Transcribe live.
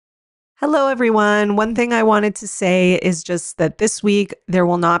Hello, everyone. One thing I wanted to say is just that this week there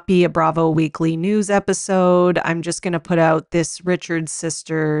will not be a Bravo Weekly News episode. I'm just going to put out this Richards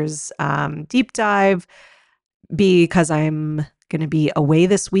Sisters deep dive because I'm going to be away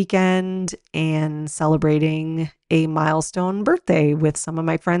this weekend and celebrating a milestone birthday with some of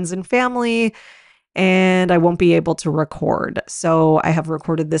my friends and family, and I won't be able to record. So I have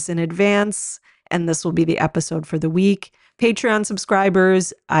recorded this in advance, and this will be the episode for the week. Patreon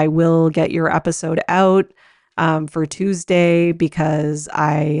subscribers, I will get your episode out for Tuesday because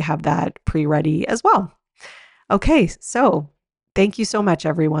I have that pre-ready as well. Okay, so thank you so much,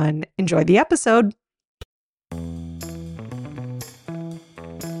 everyone. Enjoy the episode.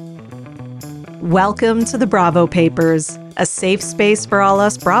 Welcome to the Bravo Papers, a safe space for all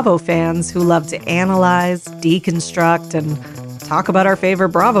us Bravo fans who love to analyze, deconstruct, and talk about our favorite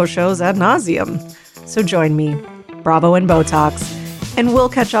Bravo shows ad nauseum. So join me, Bravo and Botox, and we'll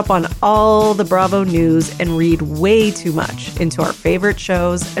catch up on all the Bravo news and read way too much into our favorite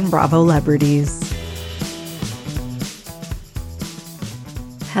shows and Bravo celebrities.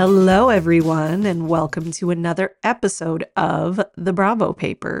 Hello, everyone, and welcome to another episode of the Bravo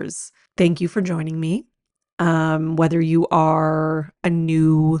Papers. Thank you for joining me. Whether you are a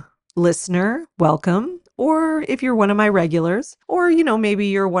new listener, welcome, or if you're one of my regulars, or, maybe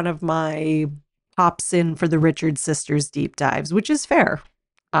you're one of my pops in for the Richards Sisters deep dives, which is fair.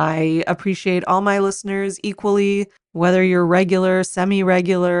 I appreciate all my listeners equally, whether you're regular,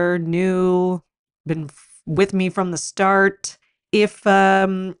 semi-regular, new, been with me from the start. If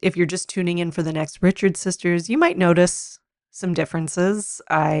you're just tuning in for the next Richards Sisters, you might notice some differences.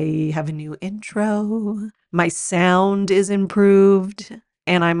 I have a new intro. My sound is improved,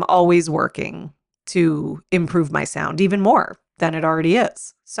 and I'm always working to improve my sound even more than it already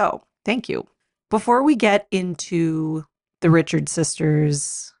is. So, thank you. Before we get into the Richards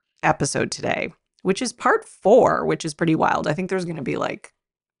Sisters episode today, which is part 4, which is pretty wild. I think there's going to be like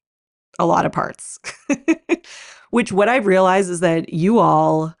a lot of parts. Which what I've realized is that you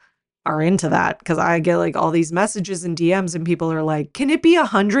all are into that, because I get like all these messages and DMs and people are like, can it be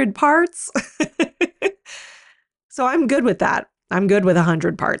 100 parts? So I'm good with that. I'm good with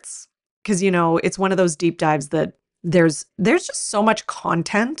 100 parts because, it's one of those deep dives that there's just so much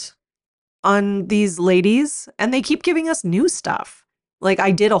content on these ladies and they keep giving us new stuff. Like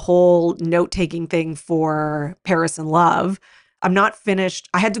I did a whole note-taking thing for Paris in Love. I'm not finished.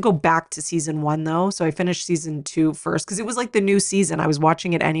 I had to go back to season 1 though. So I finished season 2 first because it was like the new season. I was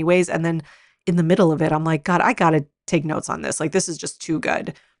watching it anyways. And then in the middle of it, I'm like, God, I got to take notes on this. Like this is just too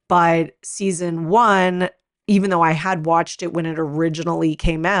good. But season 1, even though I had watched it when it originally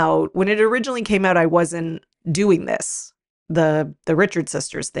came out, I wasn't doing this, the Richards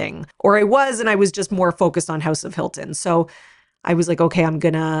Sisters thing. Or I was, and I was just more focused on House of Hilton. So I was like, okay, I'm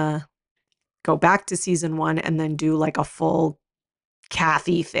going to go back to season 1 and then do like a full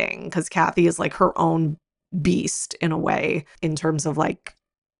Kathy thing, because Kathy is like her own beast in a way, in terms of like,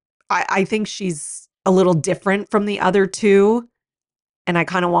 I think she's a little different from the other two. And I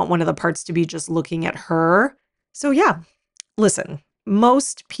kind of want one of the parts to be just looking at her. So yeah, listen,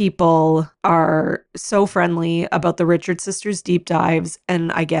 most people are so friendly about the Richards Sisters deep dives,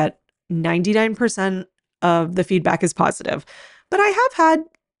 and I get 99% of the feedback is positive. But I have had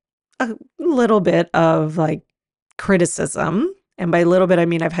a little bit of like criticism. And by little bit, I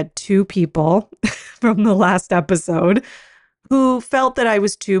mean I've had 2 people from the last episode who felt that I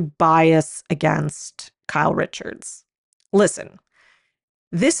was too biased against Kyle Richards. Listen,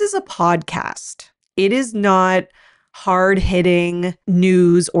 this is a podcast. It is not hard-hitting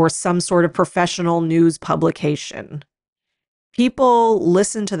news or some sort of professional news publication. People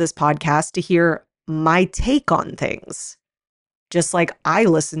listen to this podcast to hear my take on things, just like I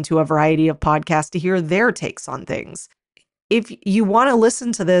listen to a variety of podcasts to hear their takes on things. If you want to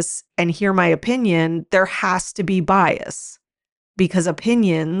listen to this and hear my opinion, there has to be bias, because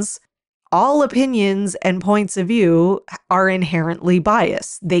all opinions and points of view are inherently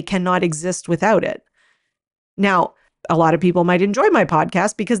biased. They cannot exist without it. Now, a lot of people might enjoy my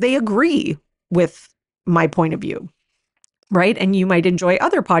podcast because they agree with my point of view, right? And you might enjoy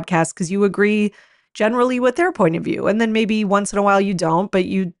other podcasts because you agree generally with their point of view. And then maybe once in a while you don't, but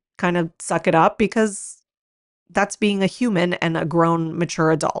you kind of suck it up because that's being a human and a grown,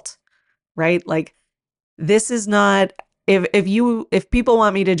 mature adult, right? Like this is not, if people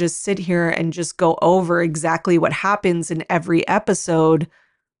want me to just sit here and just go over exactly what happens in every episode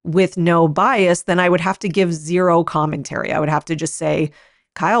with no bias, then I would have to give zero commentary. I would have to just say,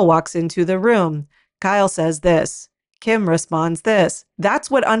 Kyle walks into the room. Kyle says this. Kim responds this. That's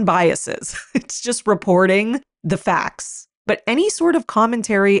what unbiased is. It's just reporting the facts. But any sort of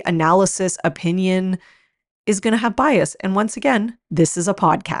commentary, analysis, opinion is going to have bias. And once again, this is a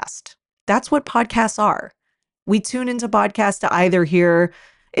podcast. That's what podcasts are. We tune into podcasts to either hear,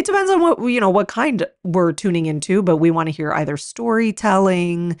 it depends on what kind we're tuning into, but we want to hear either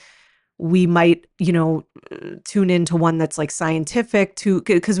storytelling. We might, tune into one that's like scientific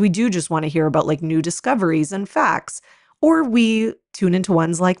because we do just want to hear about like new discoveries and facts. Or we tune into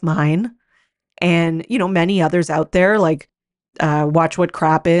ones like mine and, many others out there like Watch What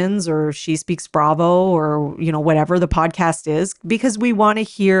Crappens or She Speaks Bravo or, whatever the podcast is, because we want to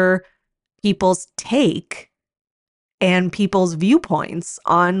hear people's take and people's viewpoints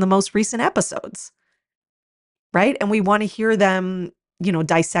on the most recent episodes, right? And we want to hear them,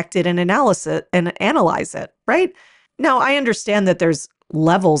 dissect it and analyze it, right? Now, I understand that there's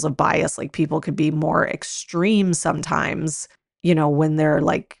levels of bias, like people could be more extreme sometimes, when they're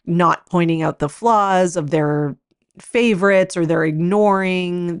like not pointing out the flaws of their favorites or they're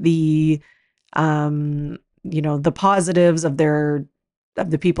ignoring the the positives of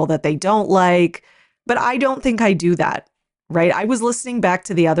the people that they don't like. But I don't think I do that, right? I was listening back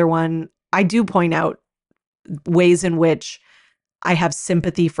to the other one. I do point out ways in which I have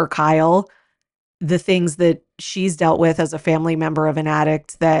sympathy for Kyle, the things that she's dealt with as a family member of an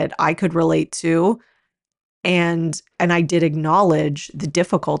addict that I could relate to. And I did acknowledge the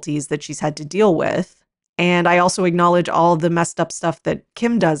difficulties that she's had to deal with. And I also acknowledge all the messed up stuff that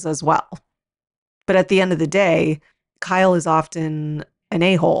Kim does as well. But at the end of the day, Kyle is often an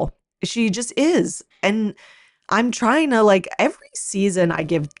a-hole. She just is. And I'm trying to, like, every season I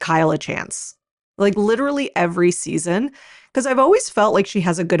give Kyle a chance. Like, literally every season. Because I've always felt like she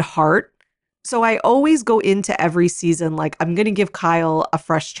has a good heart. So I always go into every season like, I'm going to give Kyle a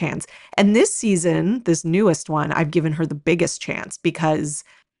fresh chance. And this season, this newest one, I've given her the biggest chance because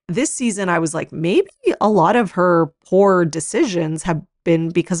this season I was like, maybe a lot of her poor decisions have been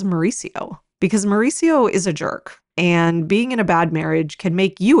because of Mauricio. Because Mauricio is a jerk. And being in a bad marriage can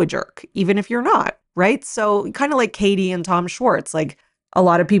make you a jerk, even if you're not, right? So kind of like Katie and Tom Schwartz, like a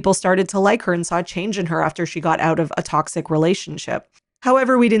lot of people started to like her and saw a change in her after she got out of a toxic relationship.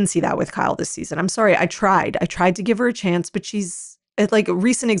 However, we didn't see that with Kyle this season. I'm sorry. I tried to give her a chance, but she's like a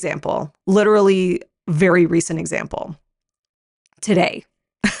recent example, literally very recent example. Today,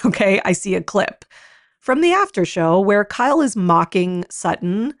 okay, I see a clip from the after show where Kyle is mocking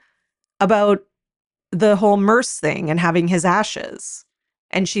Sutton about the whole Merce thing and having his ashes.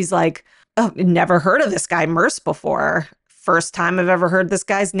 And she's like, oh, never heard of this guy Merce before. First time I've ever heard this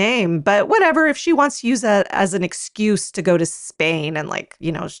guy's name, but whatever. If she wants to use that as an excuse to go to Spain and like,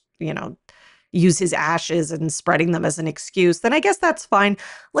 use his ashes and spreading them as an excuse, then I guess that's fine.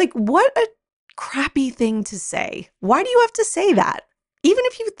 Like, what a crappy thing to say. Why do you have to say that? Even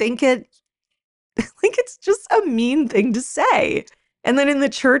if you think it, like, it's just a mean thing to say. And then in the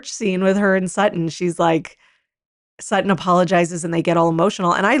church scene with her and Sutton, she's like, Sutton apologizes and they get all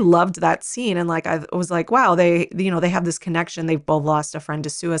emotional. And I loved that scene. And like, I was like, wow, they have this connection. They've both lost a friend to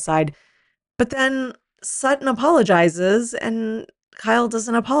suicide. But then Sutton apologizes and Kyle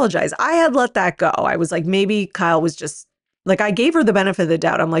doesn't apologize. I had let that go. I was like, maybe Kyle was just like, I gave her the benefit of the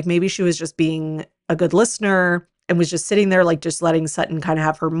doubt. I'm like, maybe she was just being a good listener and was just sitting there, like just letting Sutton kind of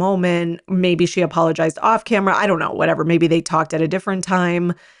have her moment. Maybe she apologized off camera. I don't know, whatever. Maybe they talked at a different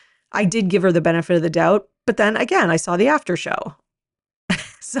time. I did give her the benefit of the doubt. But then again, I saw the after show.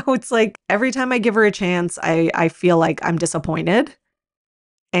 So it's like every time I give her a chance, I feel like I'm disappointed.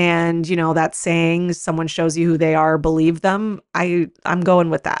 And, that saying, someone shows you who they are, believe them. I'm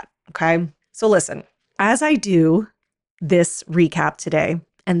going with that. Okay. So listen, as I do this recap today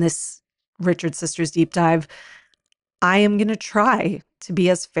and this Richard Sisters deep dive, I am going to try to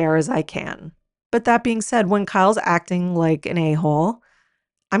be as fair as I can. But that being said, when Kyle's acting like an a-hole,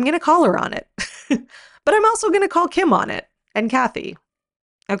 I'm going to call her on it. But I'm also going to call Kim on it and Kathy.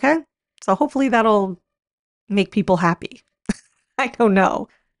 Okay? So hopefully that'll make people happy. I don't know.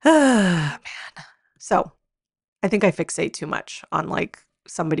 Man. So I think I fixate too much on like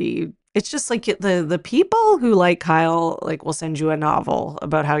somebody. It's just like the people who like Kyle, like will send you a novel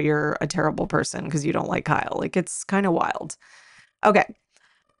about how you're a terrible person because you don't like Kyle. Like it's kind of wild. Okay.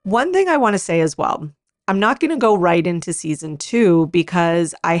 One thing I want to say as well. I'm not going to go right into season 2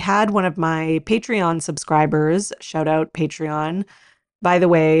 because I had one of my Patreon subscribers, shout out Patreon. By the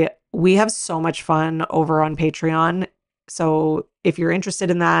way, we have so much fun over on Patreon. So if you're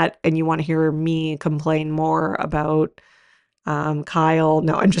interested in that and you want to hear me complain more about Kyle,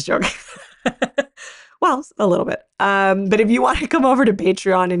 no, I'm just joking. Well, a little bit. But if you want to come over to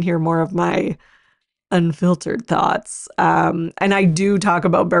Patreon and hear more of my unfiltered thoughts, and I do talk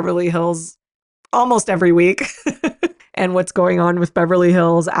about Beverly Hills almost every week. and what's going on with Beverly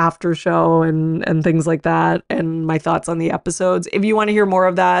Hills after show and things like that, and my thoughts on the episodes. If you want to hear more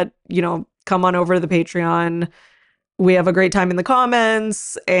of that, come on over to the Patreon. We have a great time in the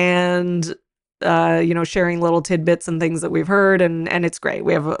comments and sharing little tidbits and things that we've heard, and it's great.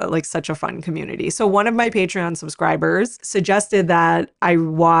 We have like such a fun community. So one of my Patreon subscribers suggested that I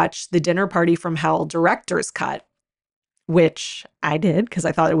watch the Dinner Party from Hell director's cut, which I did because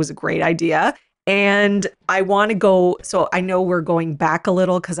I thought it was a great idea. And I want to go, so I know we're going back a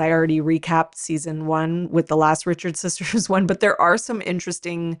little because I already recapped season 1 with the last Richard Sisters one, but there are some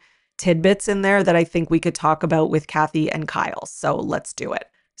interesting tidbits in there that I think we could talk about with Kathy and Kyle. So let's do it.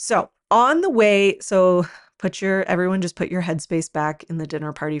 So on the way, everyone just put your headspace back in the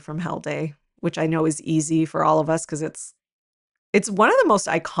Dinner Party from Hell day, which I know is easy for all of us because it's one of the most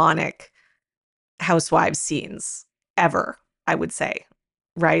iconic Housewives scenes ever, I would say,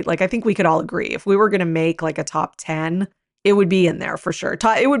 right? Like, I think we could all agree. If we were going to make like a top 10, it would be in there for sure.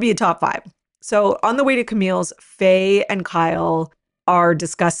 It would be a top 5. So on the way to Camille's, Faye and Kyle are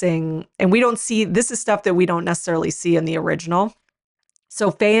discussing, and this is stuff that we don't necessarily see in the original.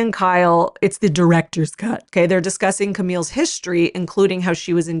 So Faye and Kyle, it's the director's cut. Okay. They're discussing Camille's history, including how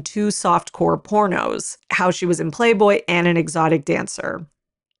she was in 2 softcore pornos, how she was in Playboy and an exotic dancer.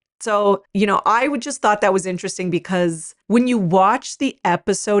 So, I would just thought that was interesting because when you watch the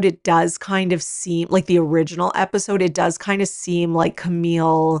episode, it does kind of seem like the original episode, it does kind of seem like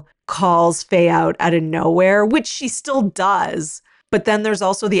Camille calls Faye out of nowhere, which she still does. But then there's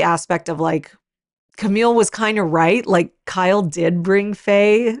also the aspect of like, Camille was kind of right. Like Kyle did bring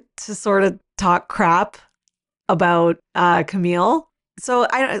Faye to sort of talk crap about Camille. So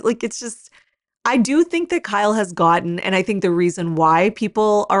I do think that Kyle has gotten, and I think the reason why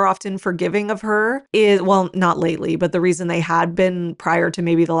people are often forgiving of her is, well, not lately, but the reason they had been prior to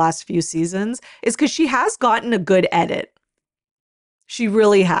maybe the last few seasons is because she has gotten a good edit. She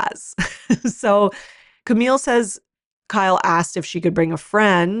really has. So Camille says Kyle asked if she could bring a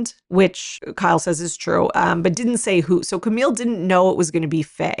friend, which Kyle says is true, but didn't say who. So Camille didn't know it was going to be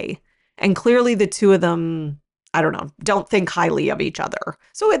Faye. And clearly the two of them, I don't know, don't think highly of each other.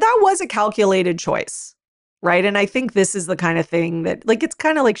 So that was a calculated choice, right? And I think this is the kind of thing that, like, it's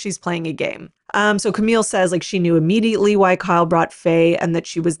kind of like she's playing a game. So Camille says, like, she knew immediately why Kyle brought Faye and that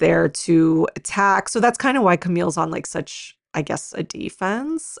she was there to attack. So that's kind of why Camille's on, like, such, I guess, a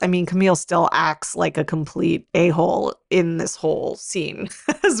defense. I mean, Camille still acts like a complete a-hole in this whole scene,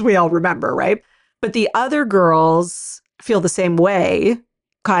 as we all remember, right? But the other girls feel the same way,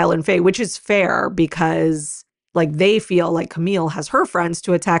 Kyle and Faye, which is fair because, like, they feel like Camille has her friends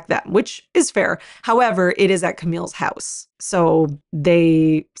to attack them, which is fair. However, it is at Camille's house. So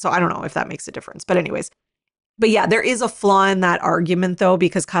I don't know if that makes a difference. But anyways, but yeah, there is a flaw in that argument, though,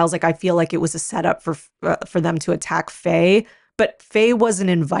 because Kyle's like, I feel like it was a setup for them to attack Faye, but Faye wasn't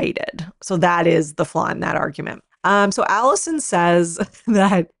invited. So that is the flaw in that argument. So Allison says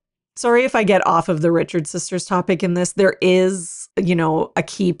that, sorry if I get off of the Richard Sisters topic in this, there is, a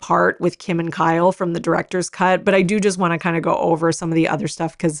key part with Kim and Kyle from the director's cut, but I do just want to kind of go over some of the other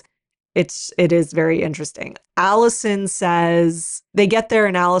stuff because it is very interesting. Allison says they get there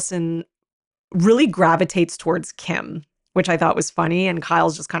and Allison really gravitates towards Kim, which I thought was funny. And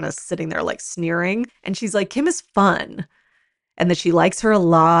Kyle's just kind of sitting there like sneering. And she's like, Kim is fun. And that she likes her a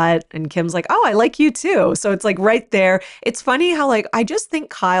lot. And Kim's like, oh, I like you too. So it's like right there. It's funny how, like, I just think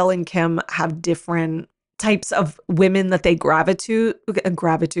Kyle and Kim have different types of women that they gravitate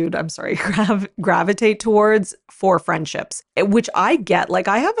towards for friendships, which I get. Like,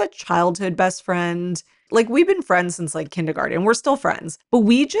 I have a childhood best friend. Like, we've been friends since like kindergarten. We're still friends, but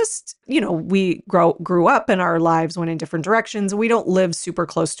we just, we grew up and our lives went in different directions. We don't live super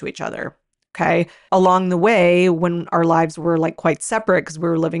close to each other. Okay. Along the way, when our lives were like quite separate because we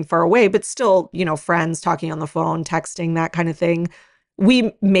were living far away, but still, friends, talking on the phone, texting, that kind of thing.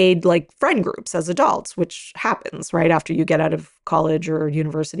 We made like friend groups as adults, which happens right after you get out of college or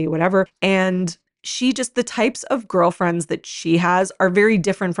university, whatever. And the types of girlfriends that she has are very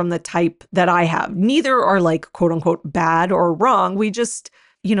different from the type that I have. Neither are like, quote unquote, bad or wrong. We just,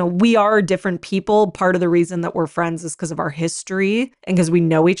 we are different people. Part of the reason that we're friends is because of our history and because we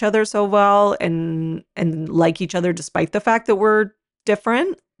know each other so well and like each other despite the fact that we're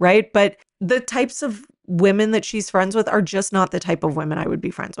different, right? But the types of women that she's friends with are just not the type of women I would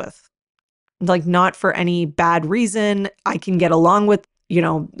be friends with. Like, not for any bad reason. I can get along with,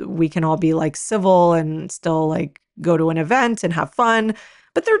 we can all be like civil and still like go to an event and have fun,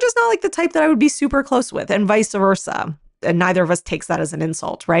 but they're just not like the type that I would be super close with, and vice versa. And neither of us takes that as an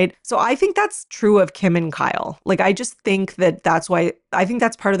insult, right? So I think that's true of Kim and Kyle. Like, I just think that's why, I think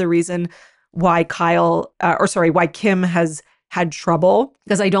that's part of the reason why why Kim has had trouble,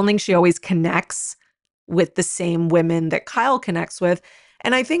 because I don't think she always connects with the same women that Kyle connects with.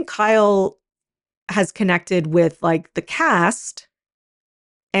 And I think Kyle has connected with like the cast,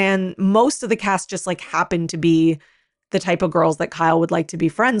 and most of the cast just like happened to be the type of girls that Kyle would like to be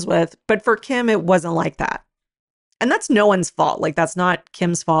friends with. But for Kim, it wasn't like that. And that's no one's fault. Like, that's not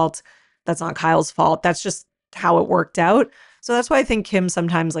Kim's fault. That's not Kyle's fault. That's just how it worked out. So that's why I think Kim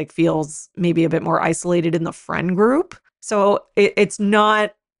sometimes like feels maybe a bit more isolated in the friend group. So it's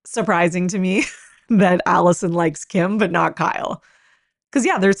not surprising to me that Allison likes Kim, but not Kyle. Because,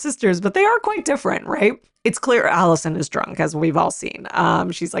 yeah, they're sisters, but they are quite different, right? It's clear Allison is drunk, as we've all seen.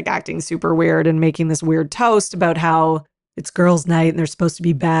 She's like acting super weird and making this weird toast about how it's girls' night and they're supposed to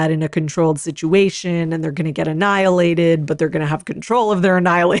be bad in a controlled situation and they're going to get annihilated, but they're going to have control of their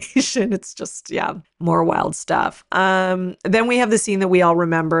annihilation. It's just, yeah, more wild stuff. Then we have the scene that we all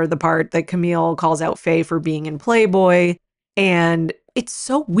remember, the part that Camille calls out Faye for being in Playboy. And it's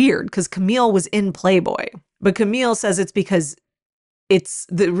so weird because Camille was in Playboy, but Camille says it's because it's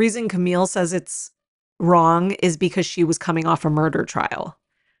the reason Camille says it's wrong is because she was coming off a murder trial,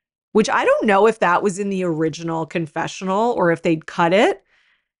 which I don't know if that was in the original confessional or if they'd cut it.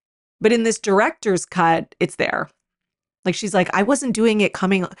 But in this director's cut, it's there. Like, she's like, I wasn't doing it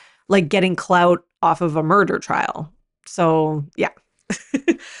coming, like getting clout off of a murder trial. So, yeah.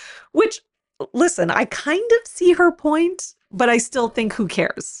 Which, listen, I kind of see her point, but I still think who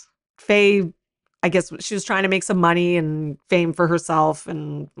cares? Faye, I guess she was trying to make some money and fame for herself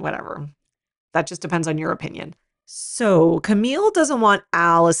and whatever. That just depends on your opinion. So Camille doesn't want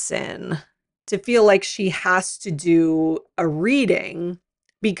Allison to feel like she has to do a reading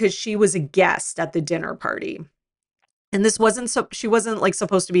because she was a guest at the dinner party. And she wasn't like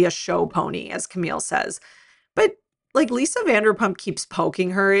supposed to be a show pony, as Camille says. But like Lisa Vanderpump keeps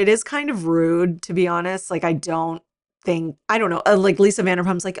poking her. It is kind of rude, to be honest. Like, I don't know. Like Lisa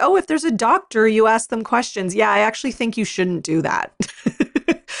Vanderpump's like, oh, if there's a doctor, you ask them questions. Yeah, I actually think you shouldn't do that.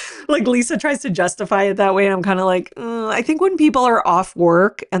 Like, Lisa tries to justify it that way. And I'm kind of like, I think when people are off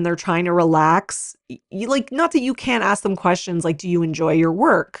work and they're trying to relax, like, not that you can't ask them questions like, do you enjoy your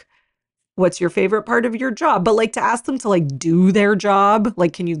work? What's your favorite part of your job? But like, to ask them to like do their job,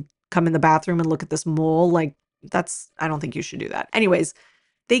 like, can you come in the bathroom and look at this mole? Like, I don't think you should do that. Anyways,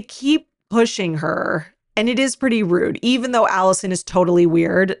 they keep pushing her. And it is pretty rude. Even though Allison is totally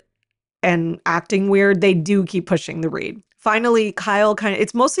weird and acting weird, they do keep pushing the read. Finally, Kyle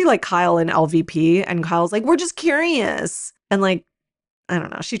it's mostly like Kyle and LVP. And Kyle's like, we're just curious. And like, I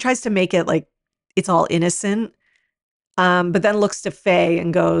don't know. She tries to make it like it's all innocent. But then looks to Faye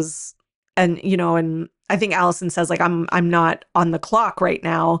and goes, and I think Allison says like, I'm not on the clock right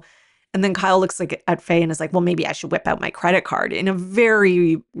now. And then Kyle looks like at Faye and is like, well, maybe I should whip out my credit card in a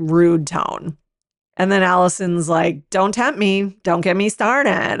very rude tone. And then Allison's like, don't tempt me. Don't get me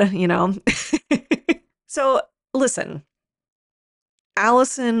started, So listen,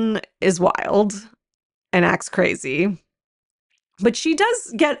 Allison is wild and acts crazy, but she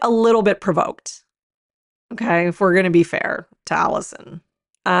does get a little bit provoked. Okay, if we're going to be fair to Allison.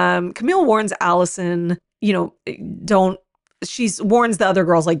 Camille warns Allison, she warns the other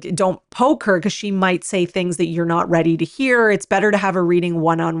girls, like, don't poke her because she might say things that you're not ready to hear. It's better to have a reading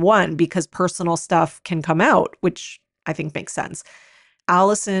one-on-one because personal stuff can come out, which I think makes sense.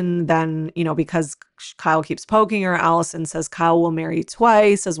 Allison then, because Kyle keeps poking her, Allison says Kyle will marry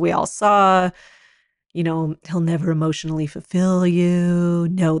twice, as we all saw. He'll never emotionally fulfill you.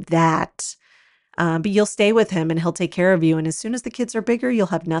 Know that. But you'll stay with him and he'll take care of you. And as soon as the kids are bigger, you'll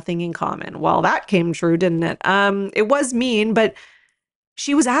have nothing in common. Well, that came true, didn't it? It was mean, but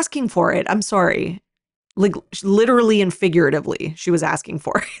she was asking for it. I'm sorry. Like, literally and figuratively, she was asking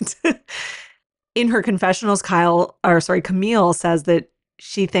for it. In her confessionals, Camille says that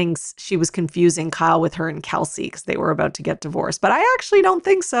she thinks she was confusing Kyle with her and Kelsey because they were about to get divorced. But I actually don't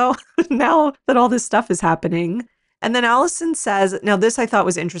think so now that all this stuff is happening. And then Allison says, now this I thought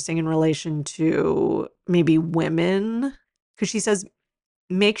was interesting in relation to maybe women, because she says,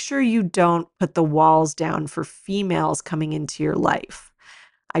 make sure you don't put the walls down for females coming into your life.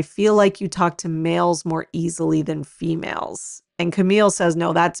 I feel like you talk to males more easily than females. And Camille says,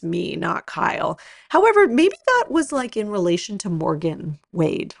 no, that's me, not Kyle. However, maybe that was like in relation to Morgan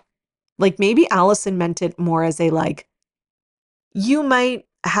Wade. Like, maybe Allison meant it more as a like, you might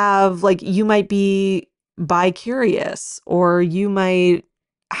be bi-curious, or you might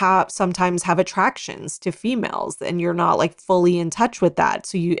sometimes have attractions to females and you're not like fully in touch with that.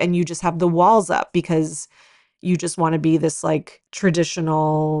 So you just have the walls up because you just want to be this like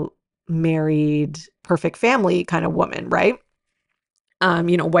traditional married perfect family kind of woman, right?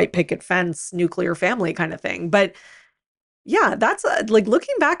 white picket fence, nuclear family kind of thing. But yeah, that's like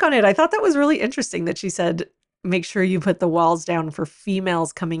looking back on it, I thought that was really interesting that she said, make sure you put the walls down for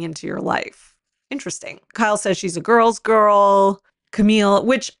females coming into your life. Interesting. Kyle says she's a girl's girl. Camille,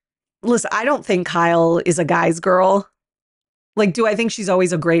 which, listen, I don't think Kyle is a guy's girl. Like, do I think she's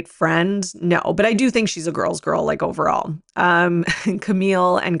always a great friend? No, but I do think she's a girl's girl, like overall.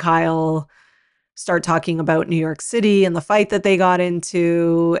 Camille and Kyle start talking about New York City and the fight that they got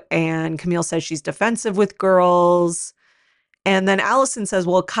into. And Camille says she's defensive with girls. And then Allison says,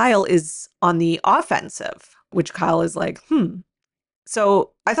 well, Kyle is on the offensive, which Kyle is like,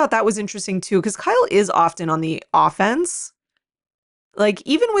 So I thought that was interesting too, because Kyle is often on the offense. Like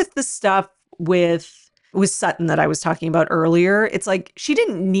even with the stuff with Sutton that I was talking about earlier, it's like she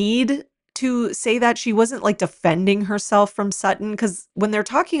didn't need to say that. She wasn't like defending herself from Sutton, because when they're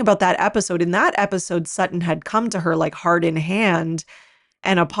talking about that episode, in that episode, Sutton had come to her like heart in hand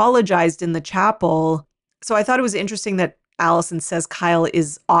and apologized in the chapel. So I thought it was interesting that Allison says Kyle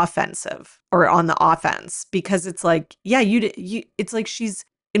is offensive or on the offense, because it's like, yeah, it's like she's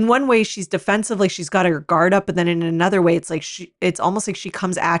in one way she's defensive, like she's got her guard up, but then in another way, it's like it's almost like she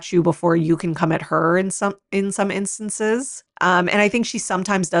comes at you before you can come at her in some instances. And I think she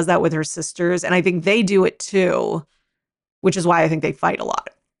sometimes does that with her sisters, and I think they do it too, which is why I think they fight a lot.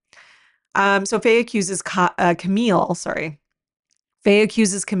 So Faye accuses Camille, sorry. Faye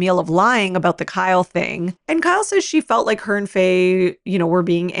accuses Camille of lying about the Kyle thing. And Kyle says she felt like her and Faye, were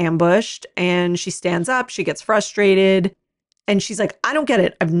being ambushed. And she stands up, she gets frustrated. And she's like, I don't get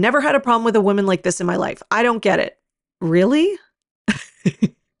it. I've never had a problem with a woman like this in my life. I don't get it. Really?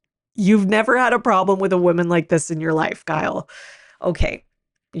 You've never had a problem with a woman like this in your life, Kyle. Okay.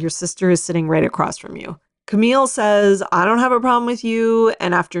 Your sister is sitting right across from you. Camille says, I don't have a problem with you.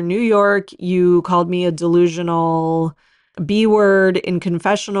 And after New York, you called me a delusional B word in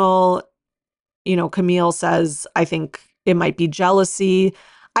confessional. Camille says, I think it might be jealousy.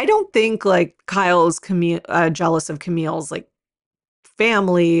 I don't think like Kyle is jealous of Camille's like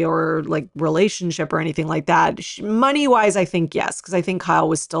family or like relationship or anything like that. Money wise, I think yes, because I think Kyle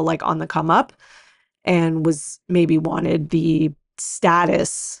was still like on the come up and was maybe wanted the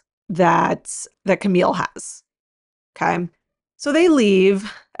status that Camille has. Okay. So they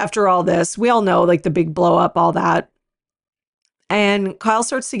leave after all this. We all know like the big blow up, all that. And Kyle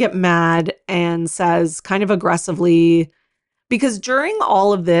starts to get mad and says kind of aggressively, because during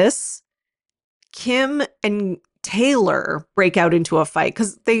all of this, Kim and Taylor break out into a fight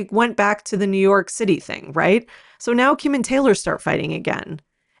because they went back to the New York City thing, right? So now Kim and Taylor start fighting again.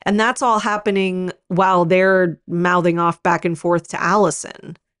 And that's all happening while they're mouthing off back and forth to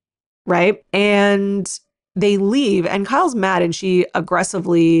Allison, right? And they leave and Kyle's mad, and she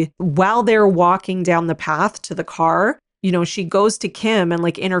aggressively, while they're walking down the path to the car, she goes to Kim and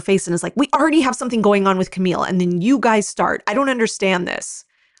like in her face and is like, we already have something going on with Camille. And then you guys start. I don't understand this.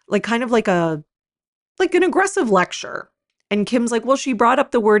 Like kind of like an aggressive lecture. And Kim's like, well, she brought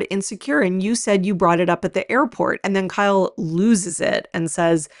up the word insecure and you said you brought it up at the airport. And then Kyle loses it and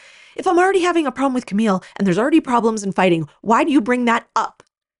says, if I'm already having a problem with Camille and there's already problems and fighting, why do you bring that up?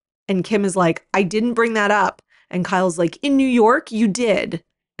 And Kim is like, I didn't bring that up. And Kyle's like, in New York, you did.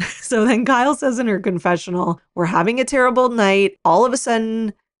 So then Kyle says in her confessional, we're having a terrible night. All of a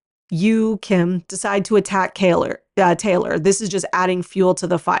sudden, you, Kim, decide to attack Taylor. This is just adding fuel to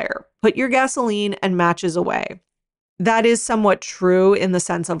the fire. Put your gasoline and matches away. That is somewhat true in the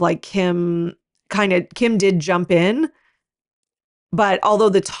sense of like Kim did jump in. But although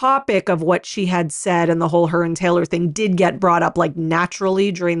the topic of what she had said and the whole her and Taylor thing did get brought up like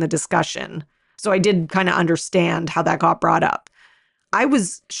naturally during the discussion. So I did kind of understand how that got brought up. I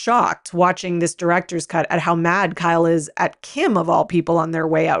was shocked watching this director's cut at how mad Kyle is at Kim of all people on their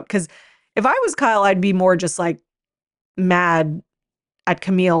way out. Because if I was Kyle, I'd be more just like mad at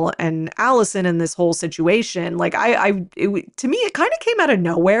Camille and Allison in this whole situation. Like to me, it kind of came out of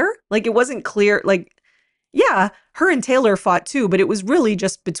nowhere. Like it wasn't clear. Like, yeah, her and Taylor fought too, but it was really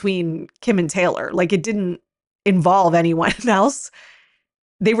just between Kim and Taylor. Like it didn't involve anyone else.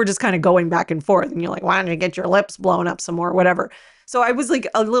 They were just kind of going back and forth. And you're like, why don't you get your lips blown up some more, whatever. So I was like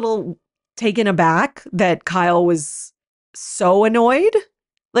a little taken aback that Kyle was so annoyed.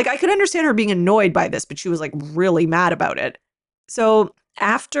 Like I could understand her being annoyed by this, but she was like really mad about it. So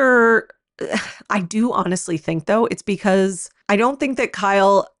after, I do honestly think though, it's because I don't think that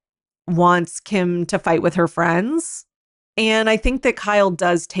Kyle wants Kim to fight with her friends. And I think that Kyle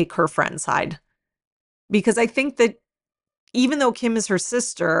does take her friend's side. Because I think that even though Kim is her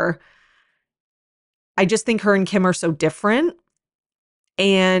sister, I just think her and Kim are so different.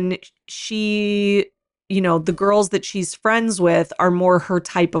 And she, the girls that she's friends with are more her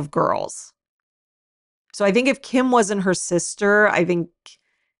type of girls. So I think if Kim wasn't her sister, I think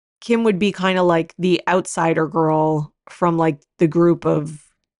Kim would be kind of like the outsider girl from like the group of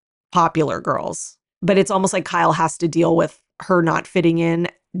popular girls. But it's almost like Kyle has to deal with her not fitting in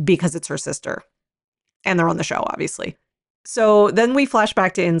because it's her sister. And they're on the show, obviously. So then we flash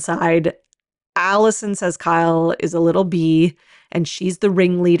back to inside. Allison says Kyle is a little bee and she's the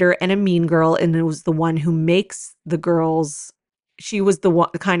ringleader and a mean girl. And it was the one who makes the girls. She was the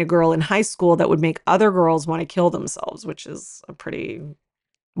kind of girl in high school that would make other girls want to kill themselves, which is a pretty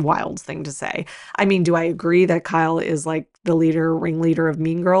wild thing to say. I mean, do I agree that Kyle is like the ringleader of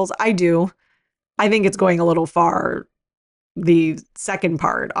Mean Girls? I do. I think it's going a little far, the second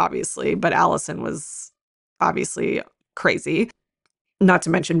part, obviously, but Allison was obviously crazy, not to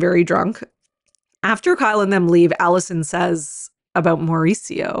mention very drunk. After Kyle and them leave, Allison says about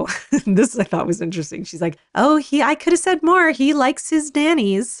Mauricio. This I thought was interesting. She's like, oh, I could have said more. He likes his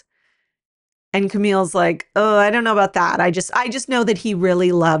nannies. And Camille's like, oh, I don't know about that. I just know that he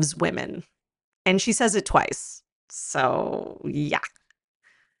really loves women. And she says it twice. So, yeah.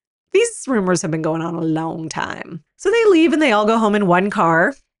 These rumors have been going on a long time. So they leave and they all go home in one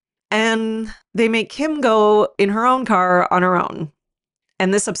car. And they make Kim go in her own car on her own.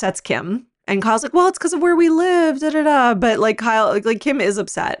 And this upsets Kim. And Kyle's like, well, it's because of where we live, da-da-da. But like Kim is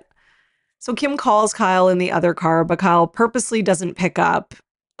upset. So Kim calls Kyle in the other car, but Kyle purposely doesn't pick up.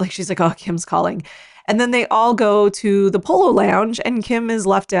 Like she's like, oh, Kim's calling. And then they all go to the Polo Lounge and Kim is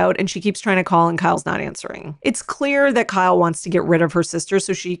left out and she keeps trying to call and Kyle's not answering. It's clear that Kyle wants to get rid of her sister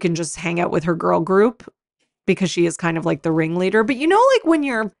so she can just hang out with her girl group because she is kind of like the ringleader. But like when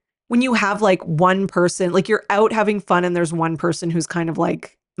you have like one person, like you're out having fun and there's one person who's kind of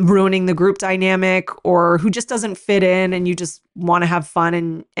like ruining the group dynamic or who just doesn't fit in and you just want to have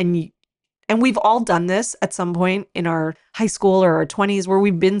fun and we've all done this at some point in our high school or our 20s where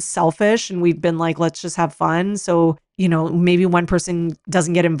we've been selfish and we've been like, let's just have fun. So, maybe one person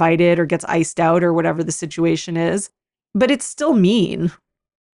doesn't get invited or gets iced out or whatever the situation is, but it's still mean.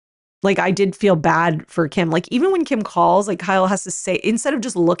 Like I did feel bad for Kim. Like even when Kim calls, like Kyle has to say, instead of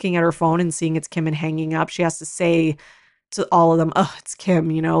just looking at her phone and seeing it's Kim and hanging up, she has to say to all of them, oh, it's Kim,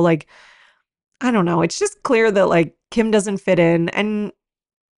 like, I don't know. It's just clear that like Kim doesn't fit in and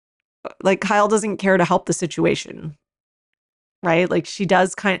like Kyle doesn't care to help the situation, right? Like she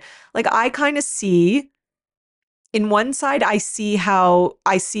does I kind of see in one side, I see how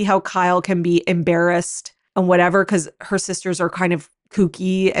Kyle can be embarrassed and whatever, because her sisters are kind of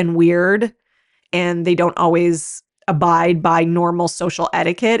kooky and weird and they don't always abide by normal social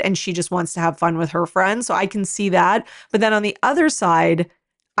etiquette and she just wants to have fun with her friends. So I can see that. But then on the other side,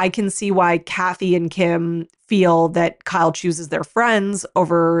 I can see why Kathy and Kim feel that Kyle chooses their friends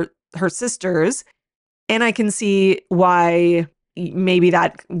over her sisters. And I can see why maybe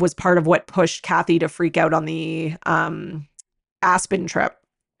that was part of what pushed Kathy to freak out on the Aspen trip,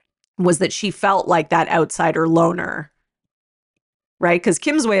 was that she felt like that outsider loner, right? Because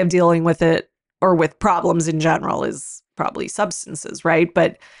Kim's way of dealing with it or with problems in general is probably substances, right?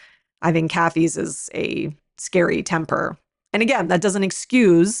 But I think Kathy's is a scary temper. And again, that doesn't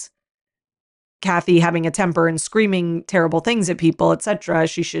excuse Kathy having a temper and screaming terrible things at people, etc.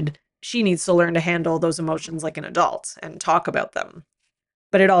 She needs to learn to handle those emotions like an adult and talk about them.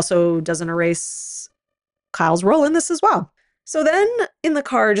 But it also doesn't erase Kyle's role in this as well. So then in the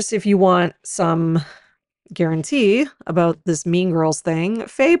car, just if you want some guarantee about this Mean Girls thing,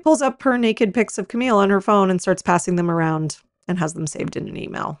 Faye pulls up her naked pics of Camille on her phone and starts passing them around and has them saved in an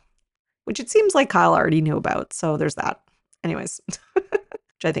email, which it seems like Kyle already knew about. So there's that. Anyways,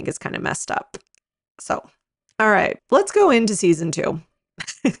 which I think is kind of messed up. So, all right, let's go into season 2.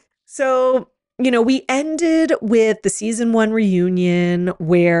 So, we ended with the season 1 reunion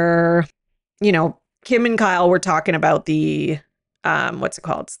where, Kim and Kyle were talking about the, what's it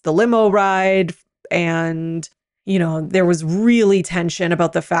called? The limo ride. And, there was really tension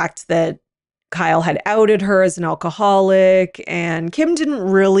about the fact that Kyle had outed her as an alcoholic and Kim didn't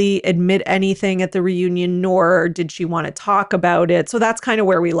really admit anything at the reunion, nor did she want to talk about it. So that's kind of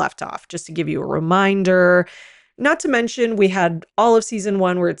where we left off, just to give you a reminder. Not to mention, we had all of season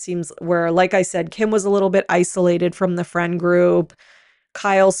 1 where, like I said, Kim was a little bit isolated from the friend group.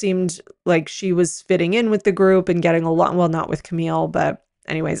 Kyle seemed like she was fitting in with the group and getting along, well, not with Camille, but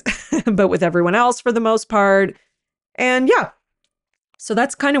anyways, but with everyone else for the most part. And yeah, so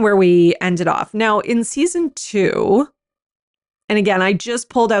that's kind of where we ended off. Now in season 2, and again, I just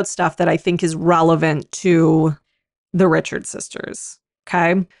pulled out stuff that I think is relevant to the Richard sisters.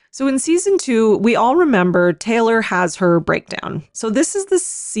 Okay. So in season 2, we all remember Taylor has her breakdown. So this is the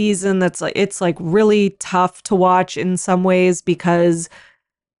season that's like, it's like really tough to watch in some ways because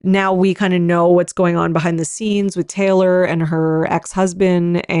now we kind of know what's going on behind the scenes with Taylor and her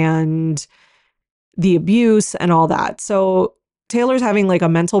ex-husband and the abuse and all that. So Taylor's having like a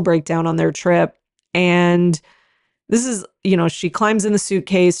mental breakdown on their trip. And this is, she climbs in the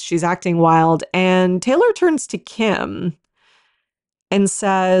suitcase, she's acting wild. And Taylor turns to Kim and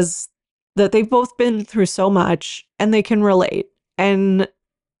says that they've both been through so much and they can relate. And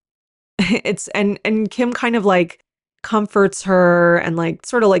and Kim kind of like comforts her and like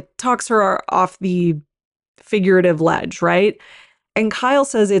sort of like talks her off the figurative ledge, right? And Kyle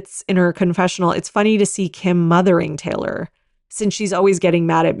says it's in her confessional, it's funny to see Kim mothering Taylor since she's always getting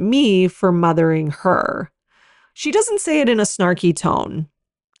mad at me for mothering her. She doesn't say it in a snarky tone.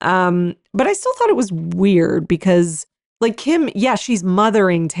 But I still thought it was weird because like Kim, yeah, she's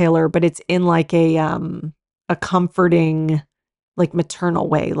mothering Taylor, but it's in like a comforting, like maternal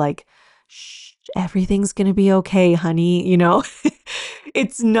way, like, shh, everything's gonna be okay, honey,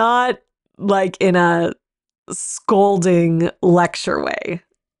 It's not like in a scolding lecture way,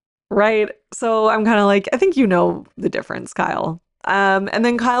 right? So I'm kind of like, I think you know the difference, Kyle. And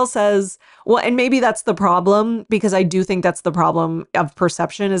then Kyle says, well, and maybe that's the problem, because I do think that's the problem of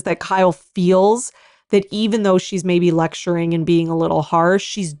perception, is that Kyle feels that even though she's maybe lecturing and being a little harsh,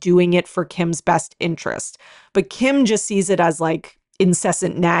 she's doing it for Kim's best interest. But Kim just sees it as like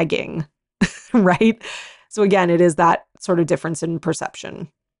incessant nagging, right? So again, it is that sort of difference in perception.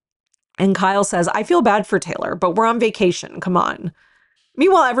 And Kyle says, I feel bad for Taylor, but we're on vacation. Come on.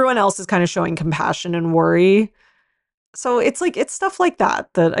 Meanwhile, everyone else is kind of showing compassion and worry. So it's like, it's stuff like that,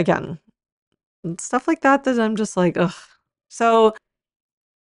 again, stuff like that I'm just like, ugh. So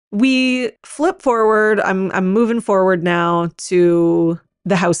we flip forward. I'm moving forward now to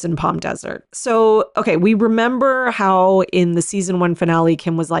the house in Palm Desert. So, okay, we remember how in the season 1 finale,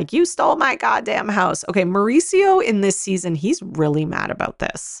 Kim was like, you stole my goddamn house. Okay, Mauricio in this season, he's really mad about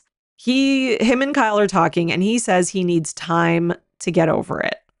this. Him and Kyle are talking and he says he needs time to get over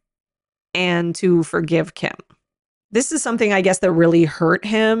it and to forgive Kim. This is something I guess that really hurt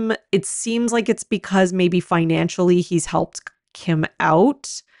him. It seems like it's because maybe financially he's helped Kim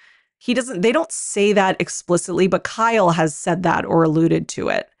out. They don't say that explicitly, but Kyle has said that or alluded to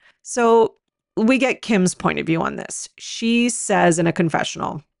it. So we get Kim's point of view on this. She says in a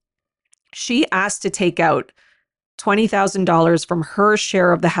confessional, she asked to take out $20,000 from her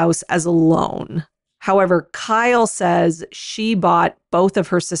share of the house as a loan. However, Kyle says she bought both of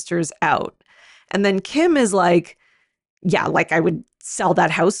her sisters out. And then Kim is like, yeah, like I would sell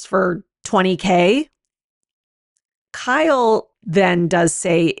that house for $20K. Kyle then does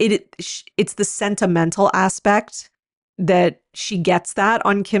say it's the sentimental aspect that she gets that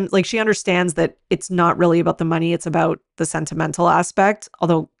on Kim. Like she understands that it's not really about the money. It's about the sentimental aspect.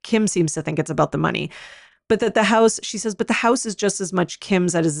 Although Kim seems to think it's about the money. But that the house, she says, but the house is just as much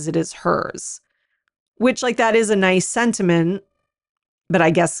Kim's as it is hers. Which like that is a nice sentiment. But I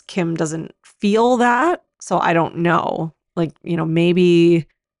guess Kim doesn't feel that. So I don't know. Like, maybe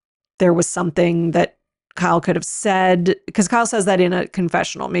there was something that Kyle could have said, because Kyle says that in a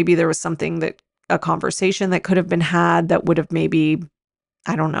confessional. Maybe there was a conversation that could have been had that would have maybe,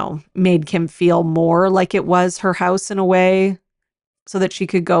 I don't know, made Kim feel more like it was her house in a way so that she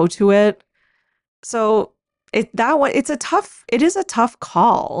could go to it. So it is a tough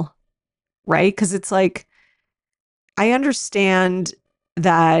call, right? Because it's like, I understand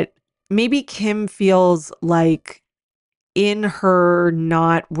that maybe Kim feels like in her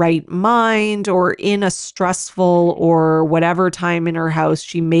not right mind or in a stressful or whatever time in her house,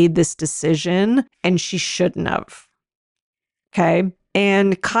 she made this decision and she shouldn't have. Okay.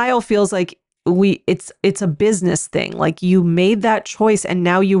 And Kyle feels like it's a business thing. Like you made that choice and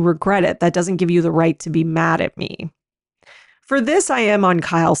now you regret it. That doesn't give you the right to be mad at me. For this, I am on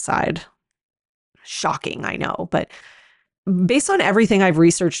Kyle's side. Shocking, I know, but based on everything I've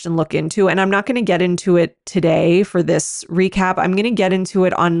researched and looked into, and I'm not going to get into it today for this recap, I'm going to get into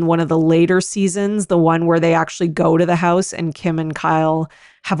it on one of the later seasons, the one where they actually go to the house and Kim and Kyle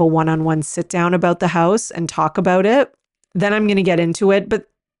have a one-on-one sit down about the house and talk about it. Then I'm going to get into it. But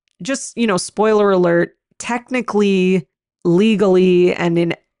just, spoiler alert, technically, legally, and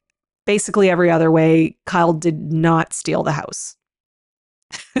in basically every other way, Kyle did not steal the house.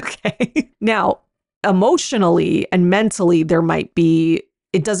 Okay. Now, emotionally and mentally,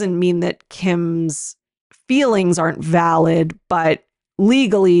 it doesn't mean that Kim's feelings aren't valid, but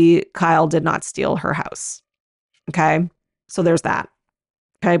legally, Kyle did not steal her house. Okay. So there's that.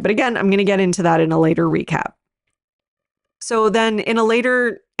 Okay. But again, I'm going to get into that in a later recap. So then in a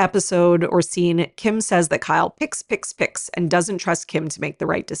later episode or scene, Kim says that Kyle picks, and doesn't trust Kim to make the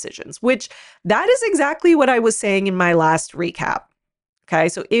right decisions, which that is exactly what I was saying in my last recap. Okay.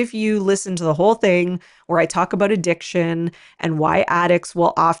 So if you listen to the whole thing where I talk about addiction and why addicts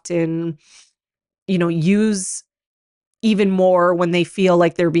will often, use even more when they feel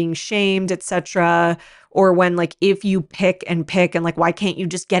like they're being shamed, etc. Or when like if you pick and like why can't you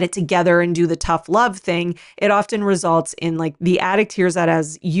just get it together and do the tough love thing, it often results in like the addict hears that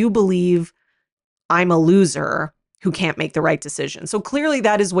as you believe I'm a loser who can't make the right decision. So clearly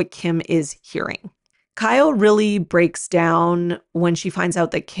that is what Kim is hearing. Kyle really breaks down when she finds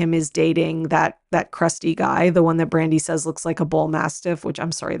out that Kim is dating that crusty guy, the one that Brandy says looks like a bull mastiff, which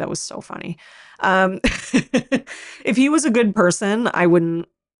I'm sorry, that was so funny. If he was a good person, I wouldn't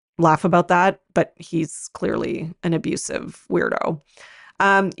laugh about that, but he's clearly an abusive weirdo.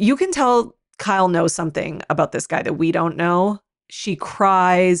 You can tell Kyle knows something about this guy that we don't know. She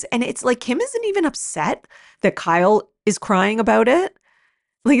cries, and it's like Kim isn't even upset that Kyle is crying about it.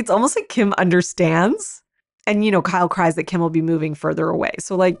 Like it's almost like Kim understands. And, Kyle cries that Kim will be moving further away.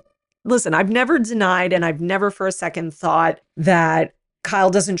 So, like, listen, I've never denied and I've never for a second thought that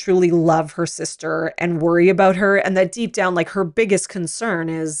Kyle doesn't truly love her sister and worry about her. And that deep down, like, her biggest concern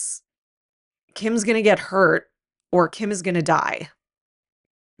is Kim's going to get hurt or Kim is going to die,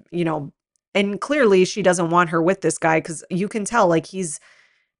 And clearly she doesn't want her with this guy because you can tell, like, he's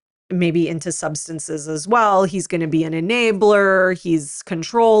maybe into substances as well. He's going to be an enabler. He's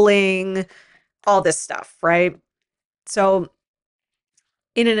controlling, all this stuff, right? So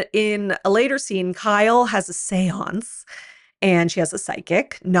in a later scene, Kyle has a seance and she has a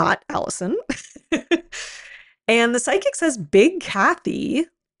psychic, not Allison. And the psychic says Big Kathy,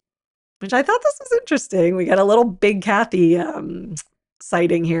 which I thought this was interesting. We got a little Big Kathy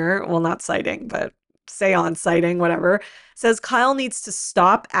sighting here. Well, not sighting, but seance sighting, whatever. Says Kyle needs to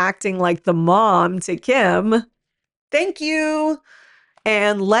stop acting like the mom to Kim. Thank you.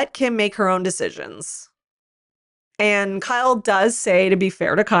 And let Kim make her own decisions. And Kyle does say, to be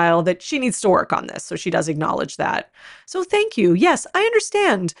fair to Kyle, that she needs to work on this. So she does acknowledge that. So thank you. Yes, I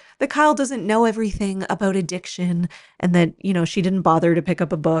understand that Kyle doesn't know everything about addiction and that, she didn't bother to pick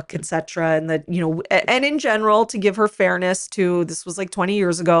up a book, etc. And that, and in general, to give her fairness to, this was like 20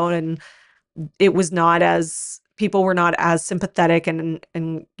 years ago and it was not as, people were not as sympathetic and,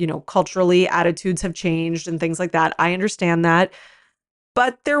 culturally attitudes have changed and things like that. I understand that.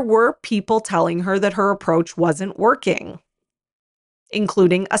 But there were people telling her that her approach wasn't working,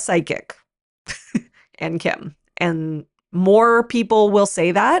 including a psychic and Kim. And more people will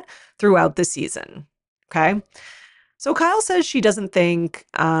say that throughout the season. Okay. So Kyle says she doesn't think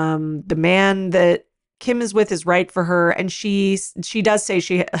the man that Kim is with is right for her. And she does say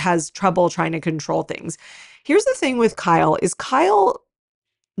she has trouble trying to control things. Here's the thing with Kyle is Kyle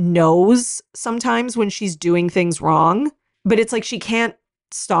knows sometimes when she's doing things wrong, but it's like she can't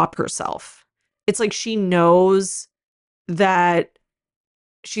stop herself. It's like she knows that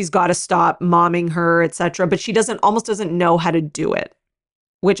she's got to stop momming her, etc., but she almost doesn't know how to do it,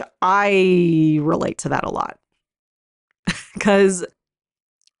 which I relate to that a lot. Because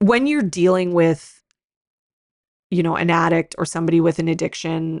when you're dealing with, an addict or somebody with an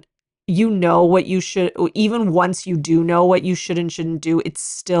addiction, what you should, even once you do know what you should and shouldn't do, it's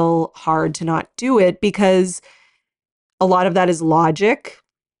still hard to not do it because a lot of that is logic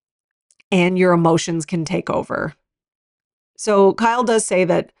and your emotions can take over. So Kyle does say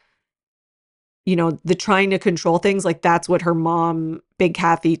that, the trying to control things, like that's what her mom, Big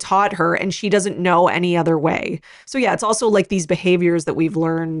Kathy, taught her, and she doesn't know any other way. So yeah, it's also like these behaviors that we've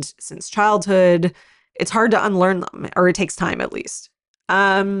learned since childhood. It's hard to unlearn them, or it takes time at least.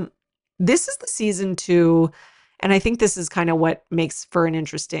 This is the season 2, and I think this is kind of what makes for an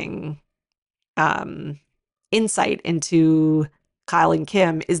interesting insight into Kyle and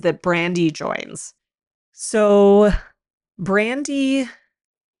Kim, is that Brandy joins. So Brandy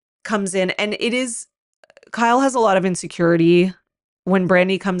comes in, and Kyle has a lot of insecurity when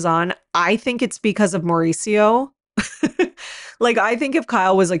Brandy comes on. I think it's because of Mauricio. Like, I think if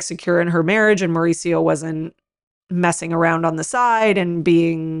Kyle was like secure in her marriage and Mauricio wasn't messing around on the side and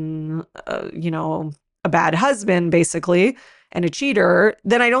being, a bad husband, basically, and a cheater,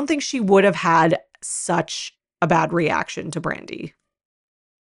 then I don't think she would have had such a bad reaction to Brandy.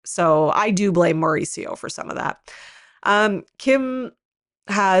 So I do blame Mauricio for some of that. Kim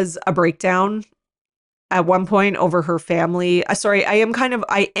has a breakdown at one point over her family. Sorry, I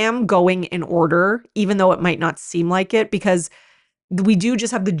am going in order, even though it might not seem like it, because we do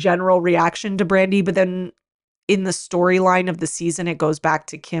just have the general reaction to Brandy, but then in the storyline of the season, it goes back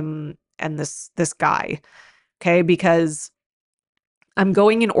to Kim and this guy. Okay. Because I'm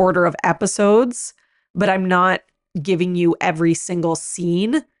going in order of episodes, but I'm not giving you every single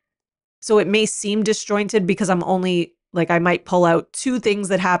scene. So it may seem disjointed because I'm only like, I might pull out two things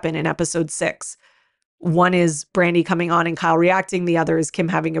that happen in episode 6. One is Brandi coming on and Kyle reacting. The other is Kim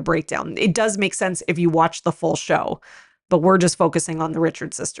having a breakdown. It does make sense if you watch the full show, but we're just focusing on the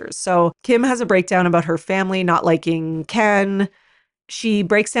Richard sisters. So Kim has a breakdown about her family not liking Ken. She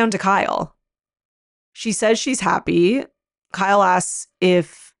breaks down to Kyle. She says she's happy. Kyle asks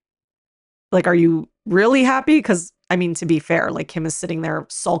if, like, are you really happy? Because, I mean, to be fair, like, Kim is sitting there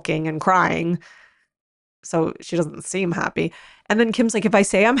sulking and crying. So she doesn't seem happy. And then Kim's like, if I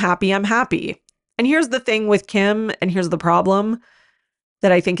say I'm happy, I'm happy. And here's the thing with Kim, and here's the problem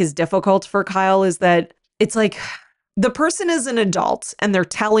that I think is difficult for Kyle is that it's like the person is an adult and they're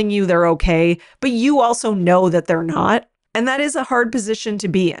telling you they're okay, but you also know that they're not. And that is a hard position to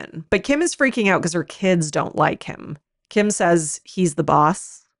be in. But Kim is freaking out because her kids don't like him. Kim says he's the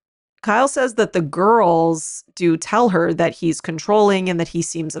boss. Kyle says that the girls do tell her that he's controlling and that he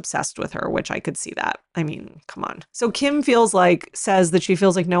seems obsessed with her, which I could see that. I mean, come on. So Kim says that she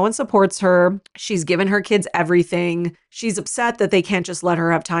feels like no one supports her. She's given her kids everything. She's upset that they can't just let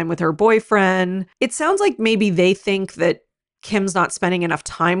her have time with her boyfriend. It sounds like maybe they think that Kim's not spending enough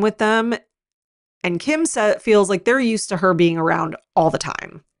time with them. And Kim feels like they're used to her being around all the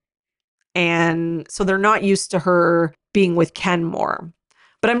time. And so they're not used to her being with Ken more.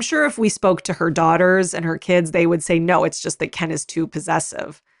 But I'm sure if we spoke to her daughters and her kids, they would say, no, it's just that Ken is too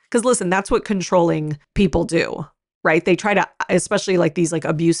possessive. Because listen, that's what controlling people do, right? They try to, especially like these like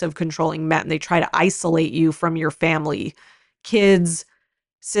abusive, controlling men, they try to isolate you from your family, kids,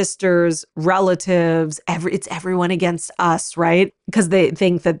 sisters, relatives, it's everyone against us, right? Because they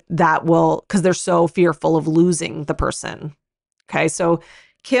think because they're so fearful of losing the person. Okay, so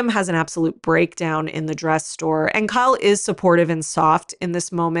Kim has an absolute breakdown in the dress store, and Kyle is supportive and soft in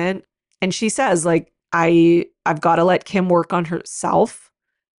this moment. And she says, like, I've got to let Kim work on herself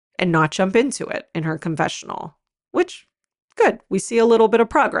and not jump into it in her confessional, which good. We see a little bit of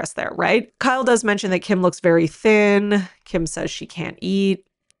progress there, right? Kyle does mention that Kim looks very thin. Kim says she can't eat.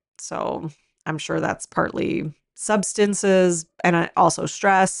 So I'm sure that's partly substances and also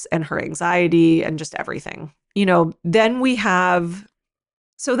stress and her anxiety and just everything. Then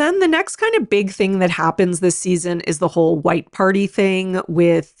the next kind of big thing that happens this season is the whole white party thing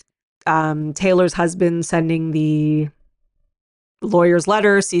with Taylor's husband sending the lawyer's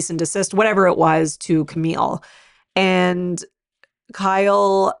letter, cease and desist, whatever it was, to Camille. And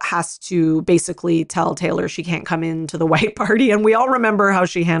Kyle has to basically tell Taylor she can't come into the white party. And we all remember how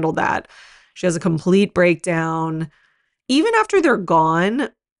she handled that. She has a complete breakdown. Even after they're gone,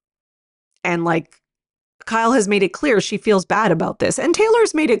 and like Kyle has made it clear she feels bad about this. And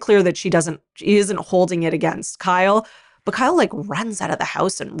Taylor's made it clear that she isn't holding it against Kyle. But Kyle like runs out of the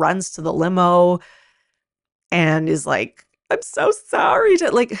house and runs to the limo and is like, I'm so sorry.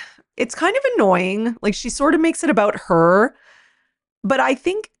 It's kind of annoying. Like she sort of makes it about her. But I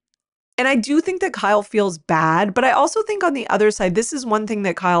do think that Kyle feels bad. But I also think on the other side, this is one thing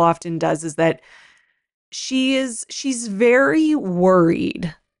that Kyle often does is that she's very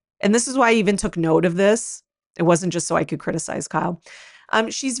worried. And this is why I even took note of this. It wasn't just so I could criticize Kyle.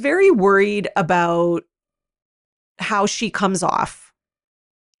 She's very worried about how she comes off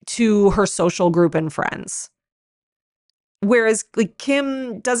to her social group and friends. Whereas like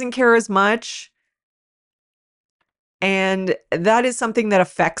Kim doesn't care as much. And that is something that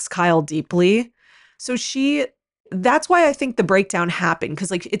affects Kyle deeply. So that's why I think the breakdown happened. Because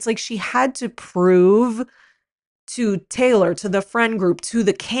like it's like she had to prove to Taylor, to the friend group, to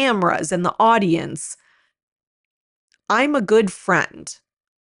the cameras and the audience, I'm a good friend,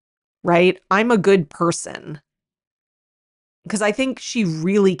 right? I'm a good person. Because I think she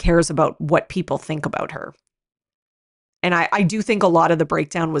really cares about what people think about her. And I do think a lot of the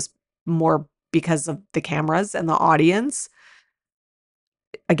breakdown was more because of the cameras and the audience.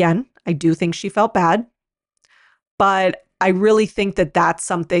 Again, I do think she felt bad. But I really think that that's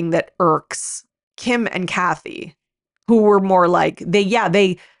something that irks Kim and Kathy, who were more like,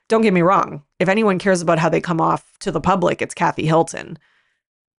 they don't get me wrong. If anyone cares about how they come off to the public, it's Kathy Hilton.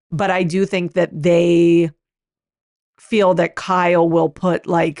 But I do think that they feel that Kyle will put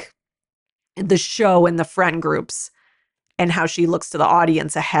like the show and the friend groups and how she looks to the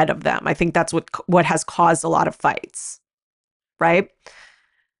audience ahead of them. I think that's what has caused a lot of fights, right?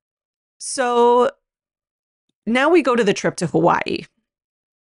 So now we go to the trip to Hawaii.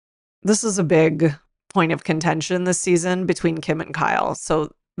 This is a big point of contention this season between Kim and Kyle.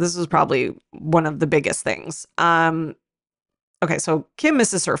 So this is probably one of the biggest things. Okay, so Kim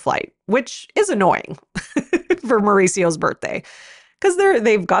misses her flight, which is annoying for Mauricio's birthday because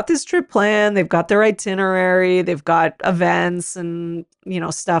they've got this trip planned, they've got their itinerary, they've got events and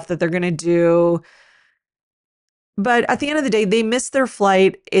stuff that they're gonna do. But at the end of the day, they miss their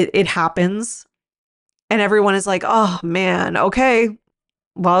flight. It happens, and everyone is like, "Oh man, okay,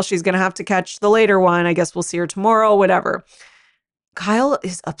 well she's gonna have to catch the later one. I guess we'll see her tomorrow, whatever." Kyle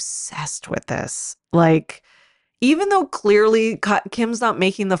is obsessed with this, like. Even though clearly Kim's not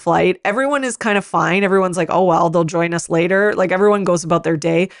making the flight, everyone is kind of fine. Everyone's like, oh, well, they'll join us later. Like everyone goes about their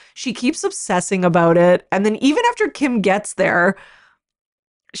day. She keeps obsessing about it. And then even after Kim gets there,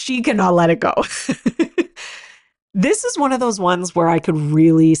 she cannot let it go. This is one of those ones where I could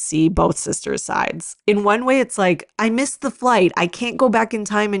really see both sisters' sides. In one way, it's like, I missed the flight. I can't go back in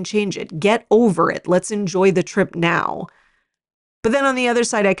time and change it. Get over it. Let's enjoy the trip now. But then on the other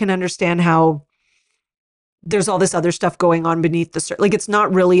side, I can understand how there's all this other stuff going on beneath the surface. Like, it's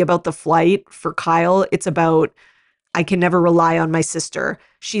not really about the flight for Kyle. It's about, I can never rely on my sister.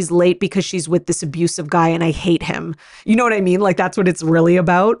 She's late because she's with this abusive guy and I hate him. You know what I mean? Like, that's what it's really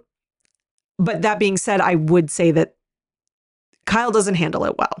about. But that being said, I would say that Kyle doesn't handle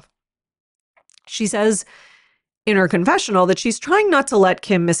it well. She says in her confessional that she's trying not to let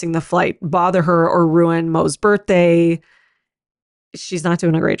Kim missing the flight bother her or ruin Mo's birthday. She's not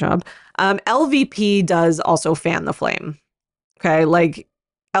doing a great job. LVP does also fan the flame. Okay. Like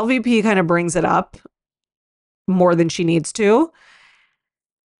LVP kind of brings it up more than she needs to.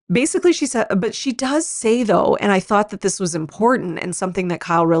 Basically, she said, but she does say though, and I thought that this was important and something that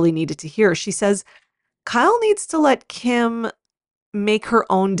Kyle really needed to hear. She says, Kyle needs to let Kim make her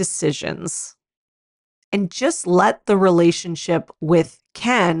own decisions and just let the relationship with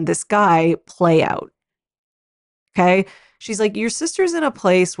Ken, this guy, play out. Okay. She's like, your sister's in a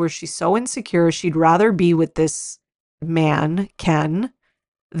place where she's so insecure. She'd rather be with this man, Ken,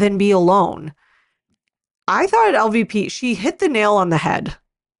 than be alone. I thought at LVP, she hit the nail on the head.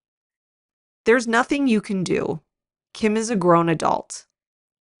 There's nothing you can do. Kim is a grown adult,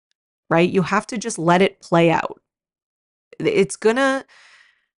 right? You have to just let it play out. It's going to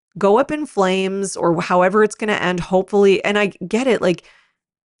go up in flames or however it's going to end, hopefully. And I get it. Like,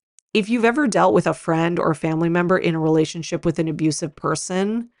 if you've ever dealt with a friend or a family member in a relationship with an abusive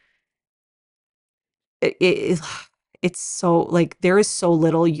person, it's so like there is so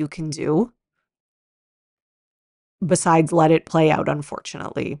little you can do besides let it play out,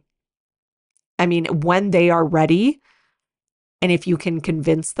 unfortunately. I mean, when they are ready, and if you can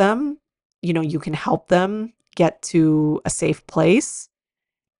convince them, you can help them get to a safe place.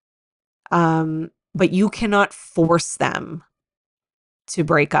 But you cannot force them to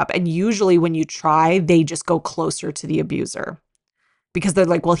break up. And usually when you try, they just go closer to the abuser because they're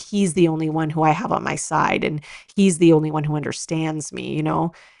like, well, he's the only one who I have on my side and he's the only one who understands me,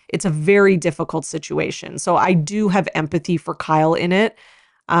 It's a very difficult situation. So I do have empathy for Kyle in it.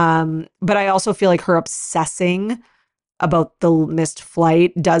 But I also feel like her obsessing about the missed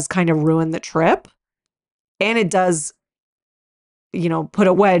flight does kind of ruin the trip. And it does, put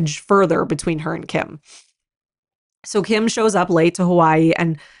a wedge further between her and Kim. So Kim shows up late to Hawaii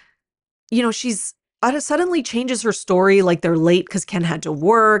and, she's suddenly changes her story like they're late because Ken had to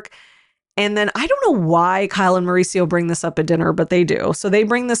work. And then I don't know why Kyle and Mauricio bring this up at dinner, but they do. So they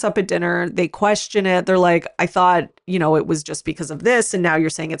bring this up at dinner. They question it. They're like, I thought, it was just because of this. And now you're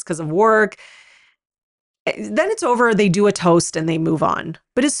saying it's because of work. Then it's over. They do a toast and they move on.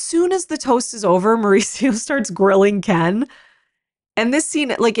 But as soon as the toast is over, Mauricio starts grilling Ken. And this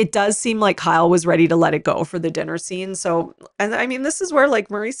scene, like, it does seem like Kyle was ready to let it go for the dinner scene. So, and I mean, this is where, like,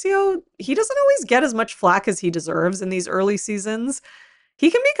 Mauricio, he doesn't always get as much flack as he deserves in these early seasons. He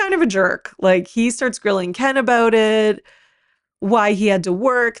can be kind of a jerk. Like, he starts grilling Ken about it, why he had to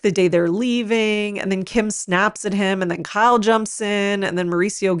work the day they're leaving. And then Kim snaps at him, and then Kyle jumps in. And then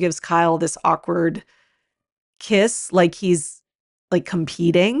Mauricio gives Kyle this awkward kiss, like he's, like,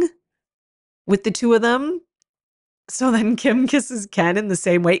 competing with the two of them. So then Kim kisses Ken in the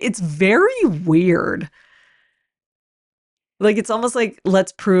same way. It's very weird. Like, it's almost like,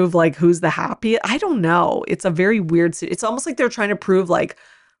 let's prove, like, who's the happy. I don't know. It's a very weird. It's almost like they're trying to prove, like,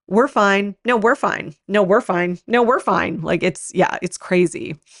 we're fine. No, we're fine. No, we're fine. No, we're fine. Like, it's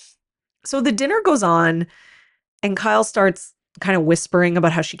crazy. So the dinner goes on and Kyle starts kind of whispering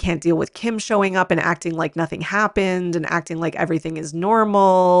about how she can't deal with Kim showing up and acting like nothing happened and acting like everything is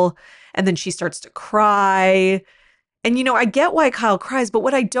normal. And then she starts to cry. And, I get why Kyle cries, but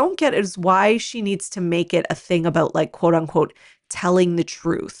what I don't get is why she needs to make it a thing about, like, quote unquote, telling the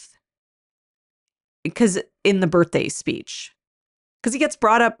truth. Because in the birthday speech, Because he gets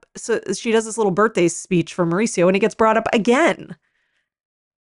brought up. So she does this little birthday speech for Mauricio and it gets brought up again.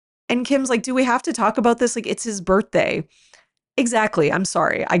 And Kim's like, do we have to talk about this? Like, it's his birthday. Exactly. I'm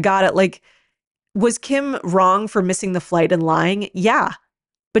sorry. I got it. Like, was Kim wrong for missing the flight and lying? Yeah.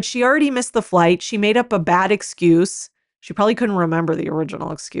 But she already missed the flight. She made up a bad excuse. She probably couldn't remember the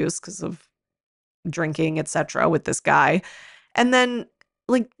original excuse because of drinking, etc., with this guy. And then,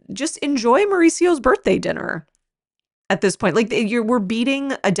 like, just enjoy Mauricio's birthday dinner at this point. Like, we're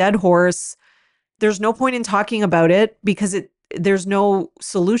beating a dead horse. There's no point in talking about it because there's no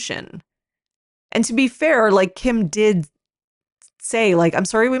solution. And to be fair, like, Kim did say, like, I'm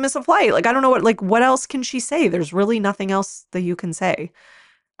sorry we missed a flight. Like, I don't know what else can she say? There's really nothing else that you can say.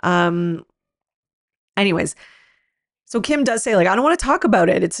 Anyways, so Kim does say, like, I don't want to talk about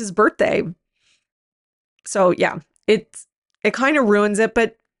it. It's his birthday. So yeah, it kind of ruins it.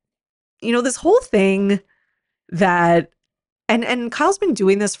 But this whole thing that and Kyle's been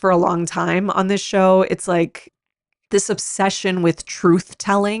doing this for a long time on this show. It's like this obsession with truth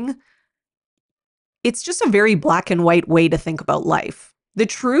telling. It's just a very black and white way to think about life. The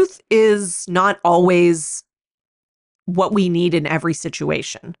truth is not always what we need in every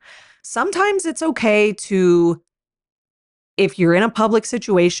situation. Sometimes it's okay to, if you're in a public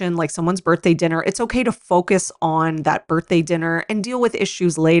situation like someone's birthday dinner, it's okay to focus on that birthday dinner and deal with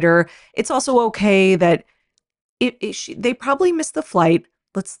issues later. It's also okay that they probably missed the flight.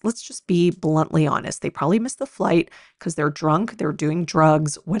 Let's just be bluntly honest. They probably missed the flight because they're drunk, they're doing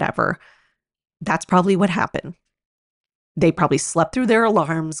drugs, whatever. That's probably what happened. They probably slept through their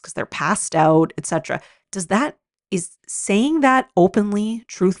alarms because they're passed out, etc. Is saying that openly,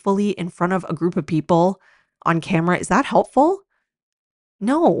 truthfully in front of a group of people on camera, is that helpful?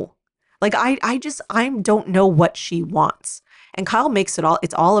 No. Like, I don't know what she wants. And Kyle makes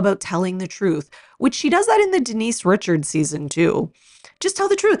it's all about telling the truth, which she does that in the Denise Richards season too. Just tell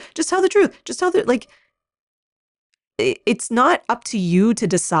the truth. Just tell the truth. Just tell like, it's not up to you to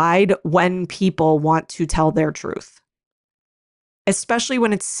decide when people want to tell their truth, especially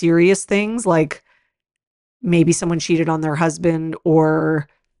when it's serious things like maybe someone cheated on their husband or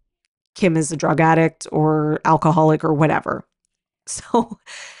Kim is a drug addict or alcoholic or whatever. So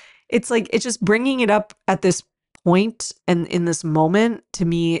it's like, it's just bringing it up at this point and in this moment to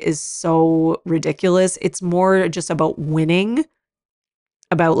me is so ridiculous. It's more just about winning,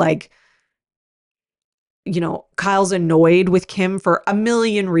 about like, Kyle's annoyed with Kim for a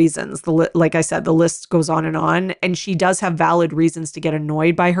million reasons. Like I said, the list goes on. And she does have valid reasons to get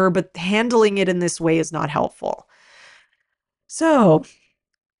annoyed by her, but handling it in this way is not helpful. So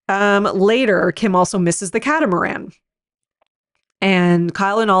later, Kim also misses the catamaran. And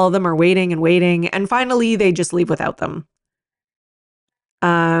Kyle and all of them are waiting and waiting. And finally, they just leave without them.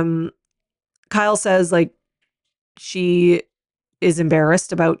 Kyle says, like, she is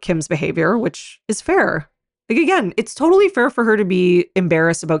embarrassed about Kim's behavior, which is fair. Like, again, it's totally fair for her to be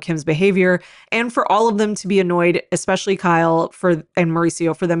embarrassed about Kim's behavior and for all of them to be annoyed, especially Kyle and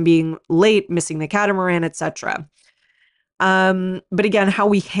Mauricio for them being late, missing the catamaran, etc. But again, how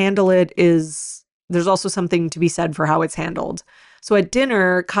we handle it there's also something to be said for how it's handled. So at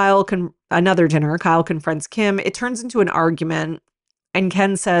dinner, Kyle confronts Kim. It turns into an argument and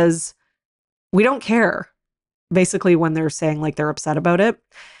Ken says, we don't care. Basically, when they're saying like they're upset about it.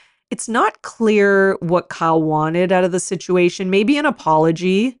 It's not clear what Kyle wanted out of the situation. Maybe an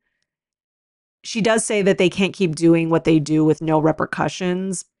apology. She does say that they can't keep doing what they do with no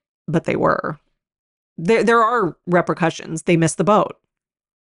repercussions, but they were. There are repercussions. They missed the boat.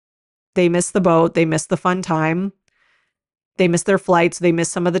 They missed the boat. They missed the fun time. They missed their flights. They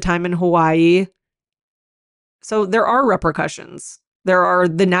missed some of the time in Hawaii. So there are repercussions. There are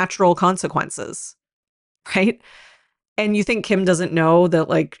the natural consequences, right? And you think Kim doesn't know that,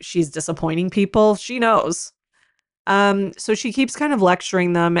 like, she's disappointing people? She knows. So she keeps kind of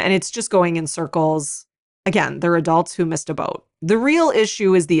lecturing them, and it's just going in circles. Again, they're adults who missed a boat. The real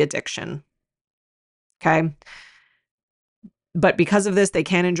issue is the addiction. Okay? But because of this, they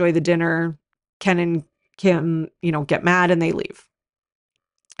can't enjoy the dinner. Ken and Kim, get mad and they leave.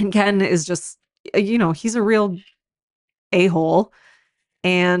 And Ken is just, he's a real a-hole.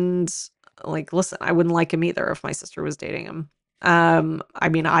 And like, listen, I wouldn't like him either if my sister was dating him. I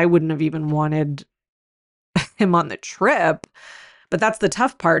mean, I wouldn't have even wanted him on the trip. But that's the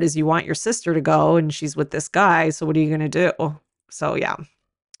tough part, is you want your sister to go and she's with this guy. So what are you going to do? So yeah.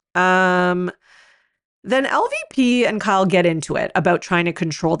 Then LVP and Kyle get into it about trying to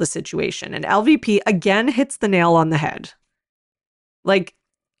control the situation. And LVP again hits the nail on the head. Like,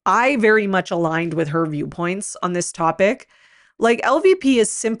 I very much aligned with her viewpoints on this topic. Like, LVP is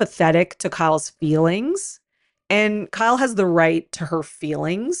sympathetic to Kyle's feelings And Kyle has the right to her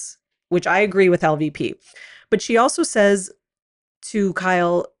feelings, which I agree with LVP. But she also says to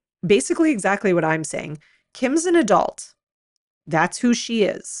Kyle basically exactly what I'm saying. Kim's an adult. That's who she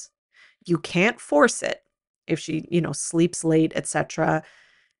is. You can't force it if she, sleeps late, etc.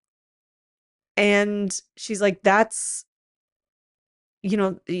 And she's like, that's,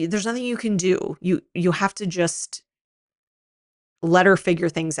 there's nothing you can do. You have to just let her figure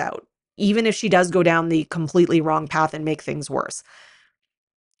things out, even if she does go down the completely wrong path and make things worse.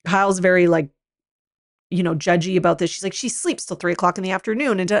 Kyle's very like, judgy about this. She's like, she sleeps till 3 o'clock in the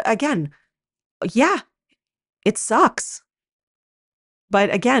afternoon. And again, yeah, it sucks.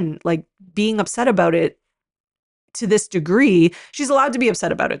 But again, like being upset about it to this degree, she's allowed to be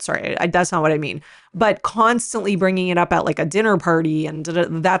upset about it. Sorry, that's not what I mean. But constantly bringing it up at like a dinner party and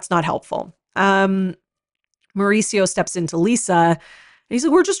that's not helpful. Mauricio steps into Lisa and he's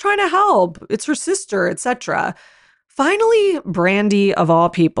like, we're just trying to help. It's her sister, etc. Finally, Brandy, of all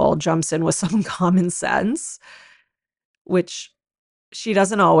people, jumps in with some common sense, which she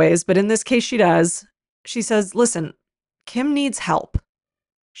doesn't always, but in this case, she does. She says, listen, Kim needs help.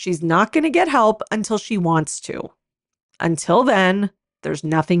 She's not going to get help until she wants to. Until then, there's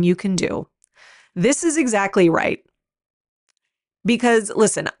nothing you can do. This is exactly right. Because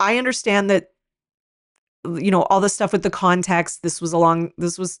listen, I understand that, all the stuff with the context, this was,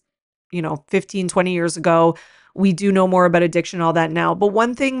 15, 20 years ago. We do know more about addiction, all that now. But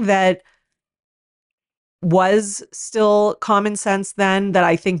one thing that was still common sense then that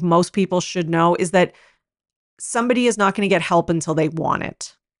I think most people should know is that somebody is not going to get help until they want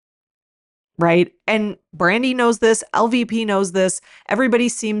it. Right? And Brandy knows this. LVP knows this. Everybody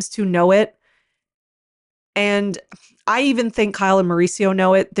seems to know it. And I even think Kyle and Mauricio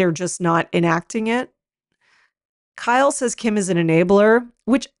know it. They're just not enacting it. Kyle says Kim is an enabler,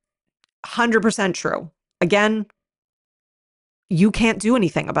 which 100% true. Again, you can't do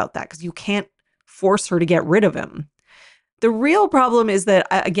anything about that because you can't force her to get rid of him. The real problem is that,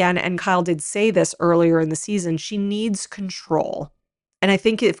 again, and Kyle did say this earlier in the season, she needs control. And I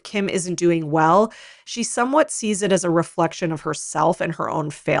think if Kim isn't doing well, she somewhat sees it as a reflection of herself and her own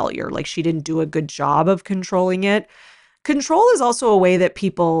failure. Like she didn't do a good job of controlling it. Control is also a way that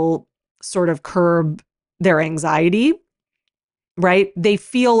people sort of curb their anxiety, right? They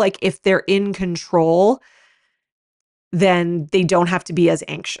feel like if they're in control, then they don't have to be as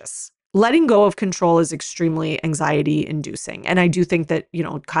anxious. Letting go of control is extremely anxiety inducing. And I do think that,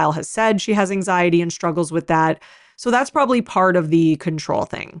 Kyle has said she has anxiety and struggles with that. So that's probably part of the control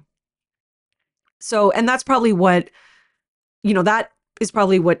thing. So, and that's probably what, that is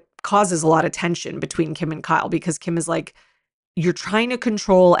probably what causes a lot of tension between Kim and Kyle, because Kim is like, you're trying to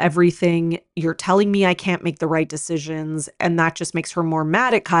control everything. You're telling me I can't make the right decisions. And that just makes her more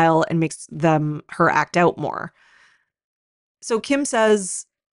mad at Kyle and makes her act out more. So Kim says,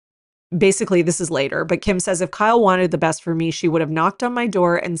 basically, this is later, but Kim says, if Kyle wanted the best for me, she would have knocked on my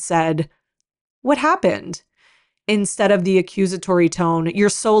door and said, what happened? Instead of the accusatory tone, you're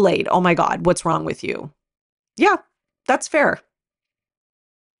so late. Oh my God, what's wrong with you? Yeah, that's fair.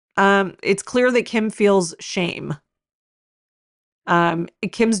 It's clear that Kim feels shame.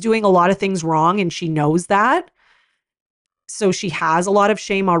 Kim's doing a lot of things wrong and she knows that. So she has a lot of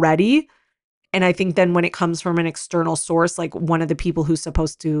shame already. And I think then when it comes from an external source, like one of the people who's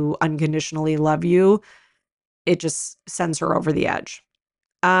supposed to unconditionally love you, it just sends her over the edge.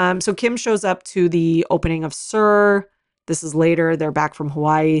 So Kim shows up to the opening of SUR. This is later. They're back from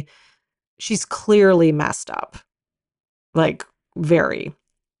Hawaii. She's clearly messed up. Like, very.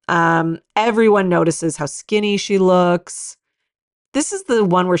 Everyone notices how skinny she looks. This is the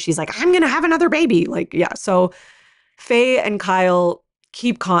one where she's like, I'm going to have another baby. Like, yeah. So Faye and Kyle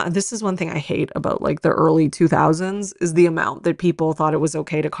this is one thing I hate about like the early 2000s is the amount that people thought it was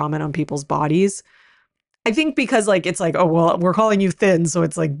okay to comment on people's bodies. I think because like, it's like, oh, well, we're calling you thin. So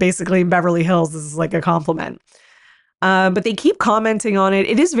it's like basically in Beverly Hills, this is like a compliment. But they keep commenting on it.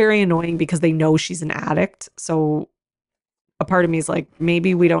 It is very annoying because they know she's an addict. So a part of me is like,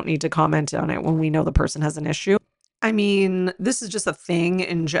 maybe we don't need to comment on it when we know the person has an issue. I mean, this is just a thing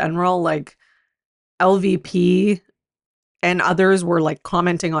in general. Like LVP and others were like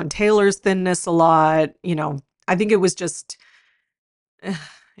commenting on Taylor's thinness a lot. I think it was just,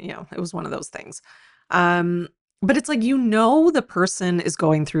 it was one of those things. But it's like, the person is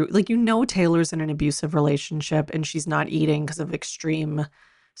going through, like, Taylor's in an abusive relationship and she's not eating because of extreme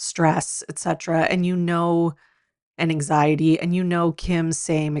stress, etc. And and anxiety, and Kim's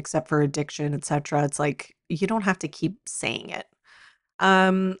same except for addiction, etc. It's like, you don't have to keep saying it.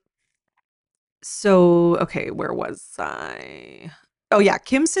 So, okay, where was I? Oh yeah,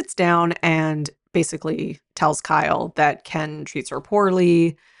 Kim sits down and basically tells Kyle that Ken treats her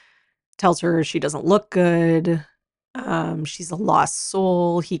poorly, tells her she doesn't look good. She's a lost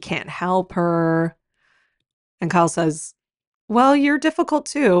soul. He can't help her. And Kyle says, well, you're difficult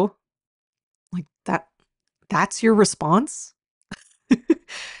too. Like that's your response?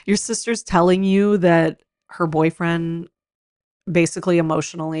 Your sister's telling you that her boyfriend basically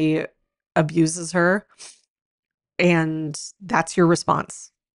emotionally abuses her, and that's your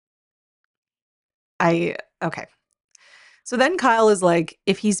response. Okay. So then Kyle is like,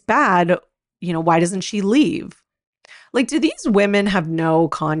 if he's bad, why doesn't she leave? Like, do these women have no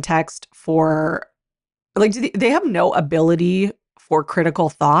context for, like, do they have no ability for critical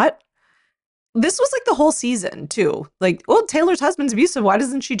thought? This was like the whole season, too. Like, well, Taylor's husband's abusive. Why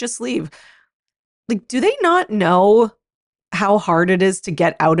doesn't she just leave? Like, do they not know how hard it is to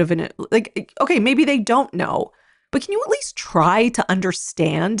get out of it? Like, okay, maybe they don't know, but can you at least try to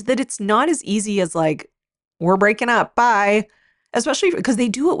understand that it's not as easy as like, we're breaking up, bye. Especially because they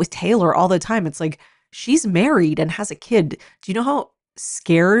do it with Taylor all the time. It's like, she's married and has a kid. Do you know how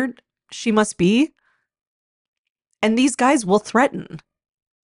scared she must be? And these guys will threaten.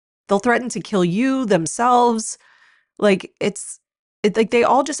 They'll threaten to kill you, themselves. Like, it's like they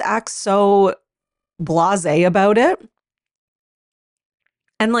all just act so blasé about it.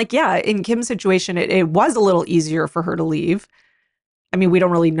 And like, yeah, in Kim's situation, it was a little easier for her to leave. I mean, we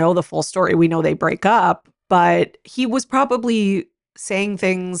don't really know the full story. We know they break up, but he was probably saying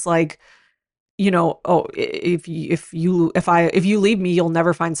things like, oh, if you leave me, you'll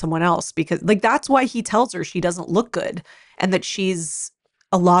never find someone else, because like that's why he tells her she doesn't look good and that she's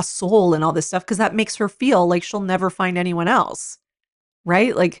a lost soul and all this stuff, because that makes her feel like she'll never find anyone else.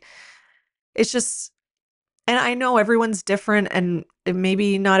 Right? Like, it's just, and I know everyone's different and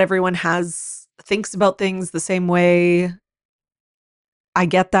maybe not everyone thinks about things the same way. I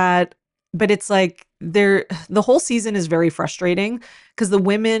get that. But it's like the whole season is very frustrating because the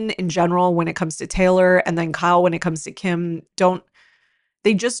women in general, when it comes to Taylor, and then Kyle, when it comes to Kim,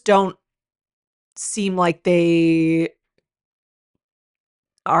 they just don't seem like they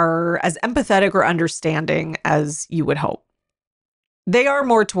are as empathetic or understanding as you would hope. They are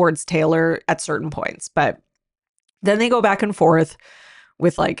more towards Taylor at certain points, but then they go back and forth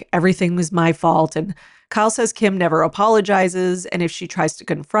with like, everything was my fault. And Kyle says Kim never apologizes. And if she tries to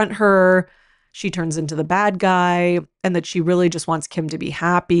confront her, she turns into the bad guy, and that she really just wants Kim to be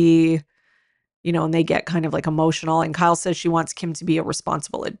happy, and they get kind of like emotional. And Kyle says she wants Kim to be a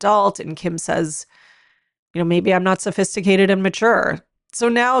responsible adult. And Kim says, maybe I'm not sophisticated and mature. So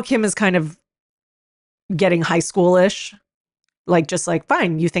now Kim is kind of getting high schoolish, like, just like,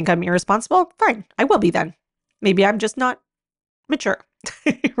 fine, you think I'm irresponsible? Fine, I will be then. Maybe I'm just not mature.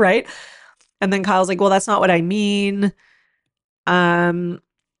 Right? And then Kyle's like, well, that's not what I mean. And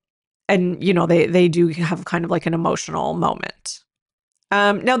they do have kind of like an emotional moment.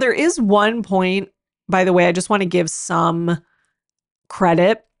 Now there is one point, by the way, I just want to give some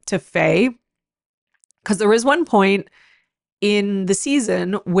credit to Faye, because there is one point in the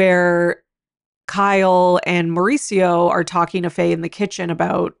season where Kyle and Mauricio are talking to Faye in the kitchen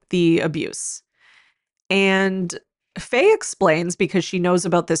about the abuse. And Faye explains, because she knows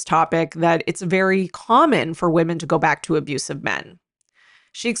about this topic, that it's very common for women to go back to abusive men.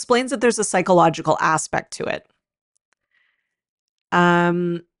 She explains that there's a psychological aspect to it.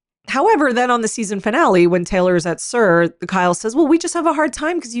 However, then on the season finale, when Taylor is at SUR, Kyle says, well, we just have a hard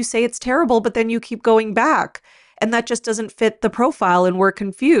time because you say it's terrible, but then you keep going back. And that just doesn't fit the profile and we're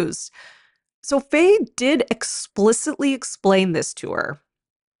confused. So Faye did explicitly explain this to her.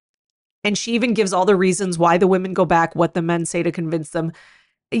 And she even gives all the reasons why the women go back, what the men say to convince them.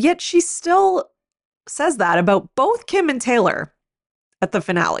 Yet she still says that about both Kim and Taylor at the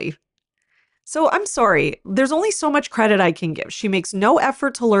finale. So I'm sorry, there's only so much credit I can give. She makes no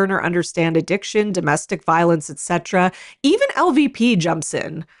effort to learn or understand addiction, domestic violence, etc. Even LVP jumps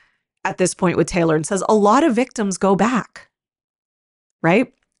in at this point with Taylor and says a lot of victims go back,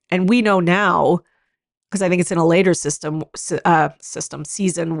 right? And we know now, because I think it's in a later season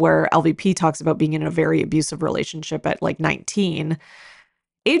where LVP talks about being in a very abusive relationship at like 19.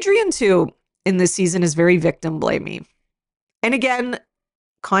 Adrian, too, in this season is very victim blamey. And again,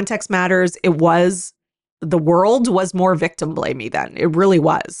 context matters. The world was more victim blamey then. It really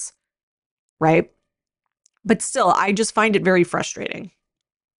was, right? But still, I just find it very frustrating.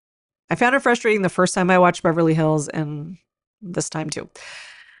 I found it frustrating the first time I watched Beverly Hills, and this time too.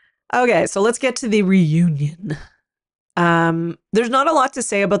 Okay, so let's get to the reunion. There's not a lot to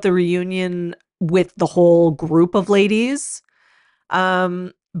say about the reunion with the whole group of ladies.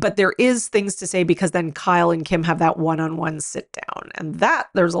 But there is things to say because then Kyle and Kim have that one-on-one sit down, and that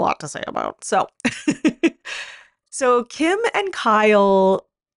there's a lot to say about. So, so Kim and Kyle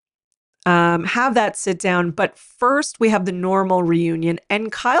have that sit down, but first we have the normal reunion,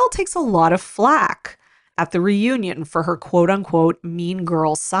 and Kyle takes a lot of flack at the reunion for her quote unquote mean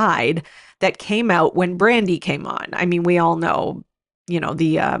girl side that came out when Brandy came on. I mean, we all know,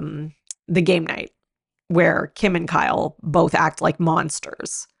 the game night where Kim and Kyle both act like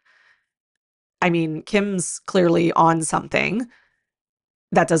monsters. I mean, Kim's clearly on something.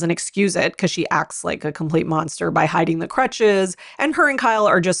 That doesn't excuse it because she acts like a complete monster by hiding the crutches. And her and Kyle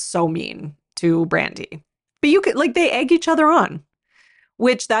are just so mean to Brandy. But you could, like, they egg each other on,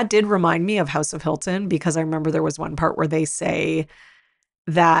 which that did remind me of House of Hilton because I remember there was one part where they say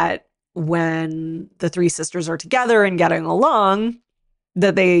that when the three sisters are together and getting along,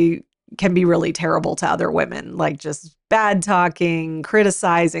 that they can be really terrible to other women, like just bad talking,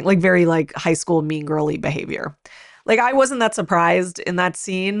 criticizing, like very like high school mean girly behavior. Like I wasn't that surprised in that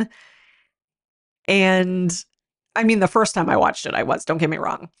scene. And I mean, the first time I watched it, I was, don't get me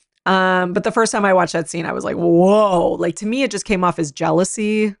wrong. But the first time I watched that scene, I was like, whoa, like to me, it just came off as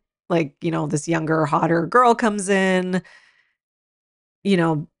jealousy. Like, this younger, hotter girl comes in,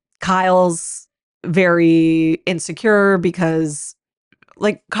 Kyle's very insecure because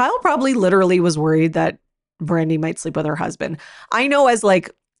like Kyle probably literally was worried that Brandy might sleep with her husband. I know as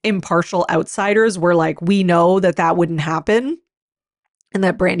like impartial outsiders, we're like, we know that that wouldn't happen and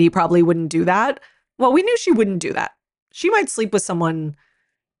that Brandy probably wouldn't do that. Well, we knew she wouldn't do that. She might sleep with someone,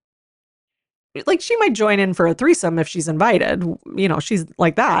 like she might join in for a threesome if she's invited. She's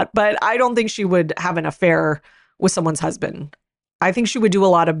like that. But I don't think she would have an affair with someone's husband. I think she would do a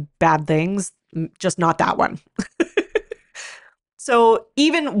lot of bad things, just not that one. So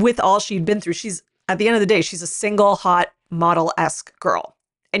even with all she'd been through, she's at the end of the day, she's a single, hot, model-esque girl.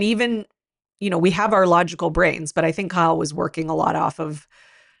 And even, we have our logical brains, but I think Kyle was working a lot off of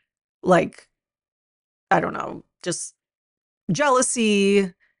like, I don't know, just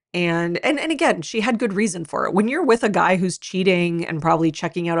jealousy. And again, she had good reason for it. When you're with a guy who's cheating and probably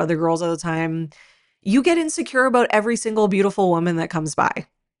checking out other girls all the time, you get insecure about every single beautiful woman that comes by.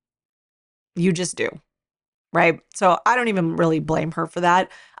 You just do. Right. So I don't even really blame her for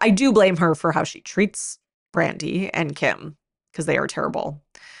that. I do blame her for how she treats Brandy and Kim because they are terrible.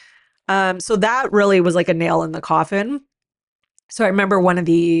 So that really was like a nail in the coffin. So I remember one of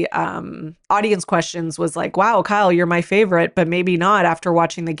the audience questions was like, wow, Kyle, you're my favorite, but maybe not after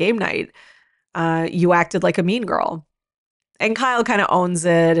watching the game night. You acted like a mean girl. And Kyle kind of owns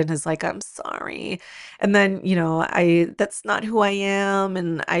it and is like, I'm sorry. And then, that's not who I am.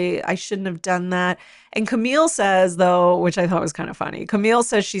 And I shouldn't have done that. And Camille says, though, which I thought was kind of funny, Camille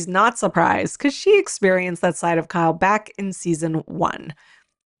says she's not surprised because she experienced that side of Kyle back in season 1.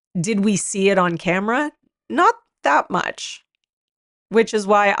 Did we see it on camera? Not that much, which is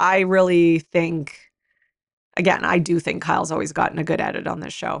why I really think, again, I do think Kyle's always gotten a good edit on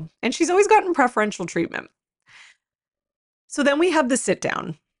this show. And she's always gotten preferential treatment. So then we have the sit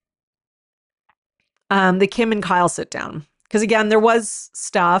down, the Kim and Kyle sit down. Because again, there was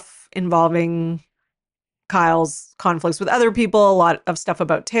stuff involving Kyle's conflicts with other people, a lot of stuff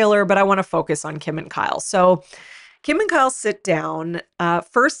about Taylor, but I want to focus on Kim and Kyle. So Kim and Kyle sit down.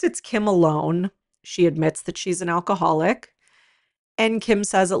 First, it's Kim alone. She admits that she's an alcoholic. And Kim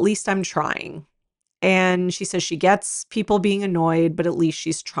says, at least I'm trying. And she says she gets people being annoyed, but at least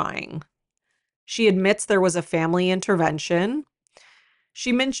she's trying. She admits there was a family intervention.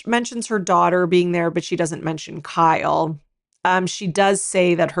 She mentions her daughter being there, but she doesn't mention Kyle. She does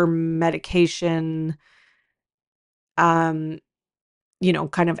say that her medication, kind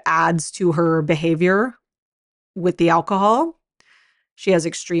of adds to her behavior with the alcohol. She has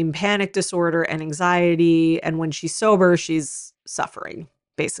extreme panic disorder and anxiety. And when she's sober, she's suffering,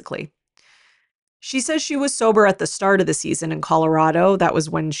 basically. She says she was sober at the start of the season in Colorado. That was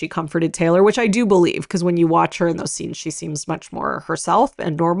when she comforted Taylor, which I do believe, because when you watch her in those scenes, she seems much more herself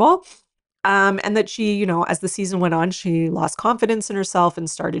and normal. And that she, as the season went on, she lost confidence in herself and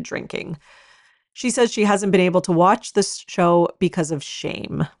started drinking. She says she hasn't been able to watch this show because of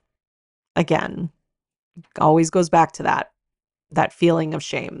shame. Again, always goes back to that feeling of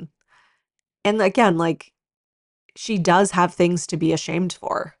shame. And again, like, she does have things to be ashamed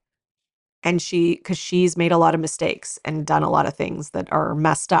for. And because she's made a lot of mistakes and done a lot of things that are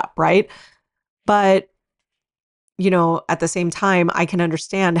messed up, right? But, at the same time, I can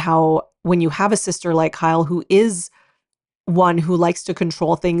understand how when you have a sister like Kyle, who is one who likes to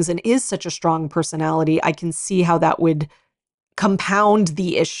control things and is such a strong personality, I can see how that would compound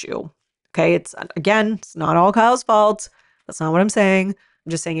the issue. Okay. It's not all Kyle's fault. That's not what I'm saying. I'm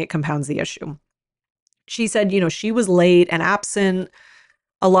just saying it compounds the issue. She said, she was late and absent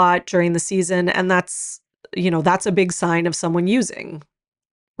a lot during the season. And that's a big sign of someone using,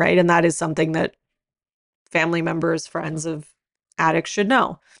 right? And that is something that family members, friends of addicts should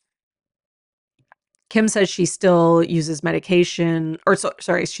know. Kim says she still uses medication,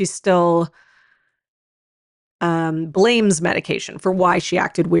 she still blames medication for why she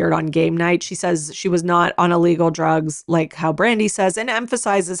acted weird on game night. She says she was not on illegal drugs, like how Brandi says, and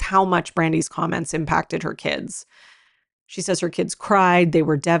emphasizes how much Brandi's comments impacted her kids. She says her kids cried, they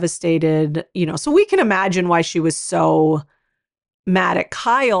were devastated, so we can imagine why she was so mad at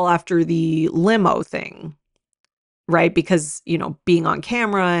Kyle after the limo thing, right? Because, being on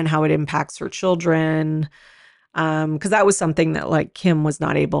camera and how it impacts her children. Because that was something that like Kim was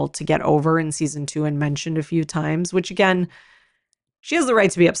not able to get over in season 2 and mentioned a few times, which again, she has the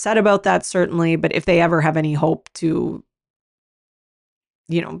right to be upset about that, certainly. But if they ever have any hope to,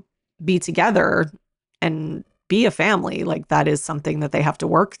 be together and be a family, like that is something that they have to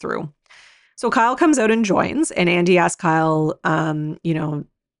work through. So Kyle comes out and joins, and Andy asks Kyle,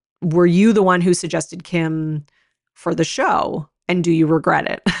 were you the one who suggested Kim for the show? And do you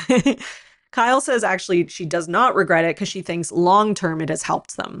regret it? Kyle says actually she does not regret it because she thinks long-term it has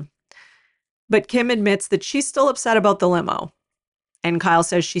helped them. But Kim admits that she's still upset about the limo. And Kyle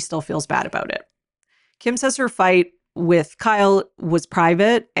says she still feels bad about it. Kim says her fight with Kyle was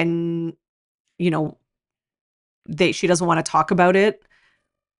private and, she doesn't want to talk about it.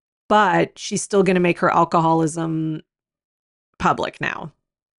 But she's still going to make her alcoholism public now.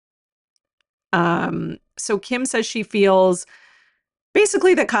 So Kim says she feels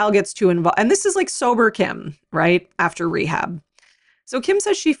basically that Kyle gets too involved. And this is like sober Kim, right? After rehab. So Kim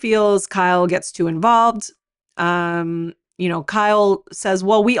says she feels Kyle gets too involved. Kyle says,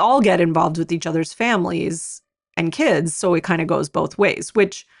 well, we all get involved with each other's families and kids. So it kind of goes both ways,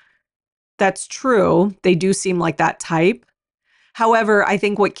 which that's true. They do seem like that type. However, I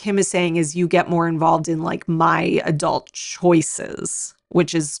think what Kim is saying is you get more involved in like my adult choices,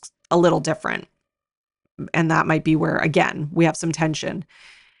 which is a little different. And that might be where, again, we have some tension.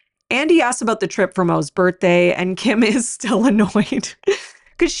 Andy asks about the trip for Mo's birthday, and Kim is still annoyed.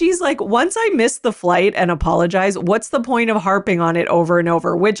 Because she's like, once I miss the flight and apologize, what's the point of harping on it over and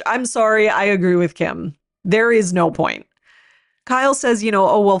over? Which, I'm sorry, I agree with Kim. There is no point. Kyle says,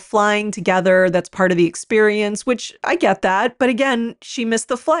 flying together, that's part of the experience, which I get that. But again, she missed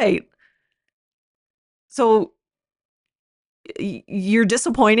the flight. So you're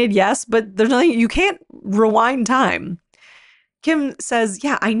disappointed, yes, but there's nothing, you can't rewind time. Kim says,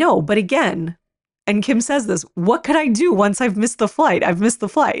 yeah, I know, but again, and Kim says this, what could I do once I've missed the flight? I've missed the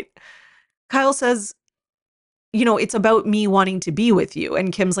flight. Kyle says, it's about me wanting to be with you.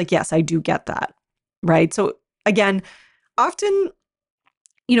 And Kim's like, yes, I do get that. Right. So again, often,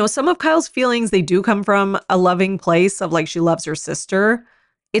 some of Kyle's feelings, they do come from a loving place of like, she loves her sister.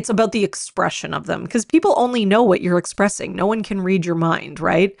 It's about the expression of them because people only know what you're expressing. No one can read your mind,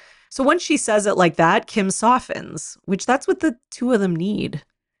 right? So once she says it like that, Kim softens, which that's what the two of them need.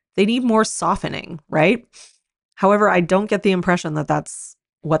 They need more softening, right? However, I don't get the impression that that's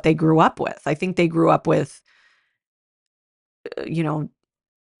what they grew up with. I think they grew up with,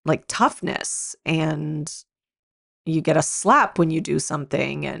 like toughness, and you get a slap when you do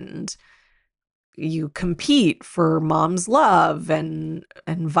something, and you compete for mom's love and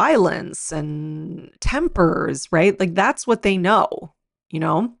violence and tempers, right? Like that's what they know,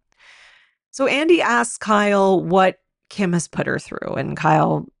 So Andy asks Kyle what Kim has put her through, and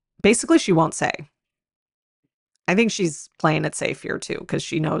Kyle, basically she won't say. I think she's playing it safe here too, because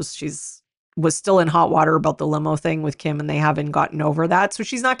she knows was still in hot water about the limo thing with Kim and they haven't gotten over that. So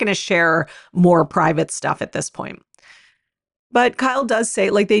she's not going to share more private stuff at this point. But Kyle does say,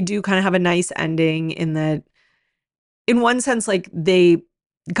 like, they do kind of have a nice ending in that, in one sense, like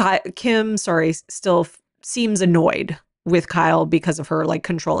Kim still seems annoyed with Kyle because of her like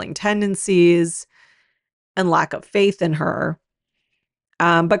controlling tendencies and lack of faith in her.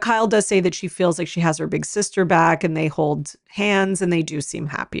 But Kyle does say that she feels like she has her big sister back, and they hold hands and they do seem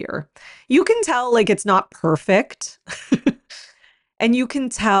happier. You can tell like it's not perfect. And you can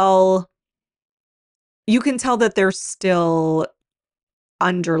tell that there's still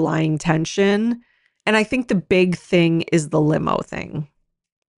underlying tension. And I think the big thing is the limo thing,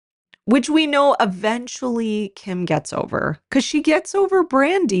 which we know eventually Kim gets over because she gets over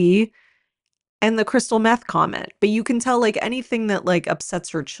Brandi and the crystal meth comment. But you can tell like anything that like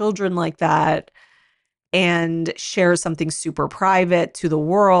upsets her children like that and shares something super private to the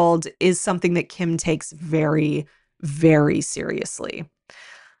world is something that Kim takes very, very seriously.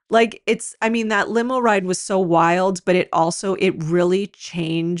 Like I mean, that limo ride was so wild, but it really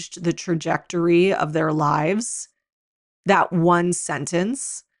changed the trajectory of their lives. That one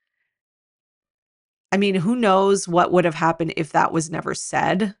sentence. I mean, who knows what would have happened if that was never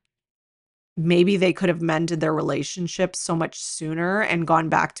said? Maybe they could have mended their relationship so much sooner and gone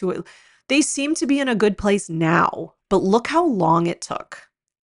back to it. They seem to be in a good place now, but look how long it took,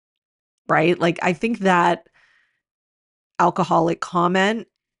 right? Like, I think that alcoholic comment,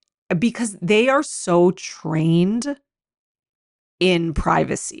 because they are so trained in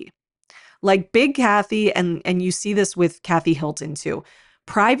privacy. Like Big Kathy, and you see this with Kathy Hilton too.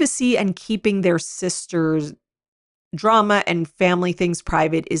 Privacy and keeping their sister's drama and family things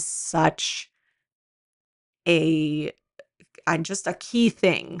private is such a just a key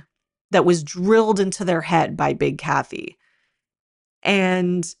thing that was drilled into their head by Big Kathy.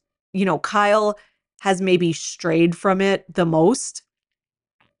 And, Kyle has maybe strayed from it the most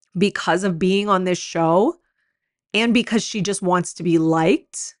because of being on this show and because she just wants to be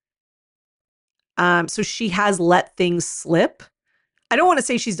liked. So she has let things slip. I don't want to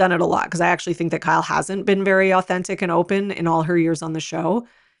say she's done it a lot because I actually think that Kyle hasn't been very authentic and open in all her years on the show.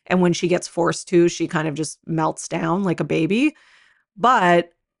 And when she gets forced to, she kind of just melts down like a baby.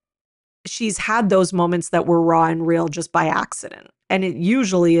 But she's had those moments that were raw and real just by accident. And it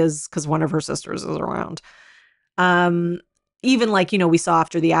usually is because one of her sisters is around. Even like, we saw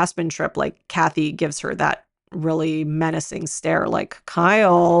after the Aspen trip, like Kathy gives her that really menacing stare, like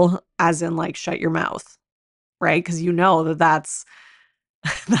Kyle, as in like, shut your mouth, right? Because that's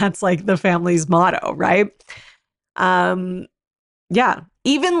that's like the family's motto, right? Yeah.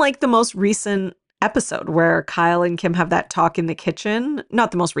 Even like the most recent episode where Kyle and Kim have that talk in the kitchen,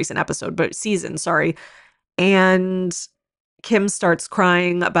 not the most recent episode, but season, sorry. And Kim starts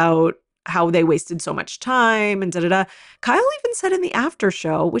crying about how they wasted so much time and da da da. Kyle even said in the after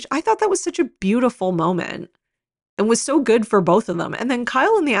show, which I thought that was such a beautiful moment and was so good for both of them. And then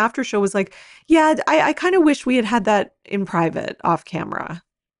Kyle in the after show was like, yeah, I kind of wish we had had that in private off camera.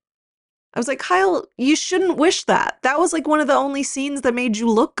 I was like, Kyle, you shouldn't wish that. That was like one of the only scenes that made you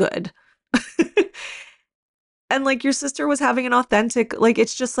look good. And like your sister was having an authentic, like,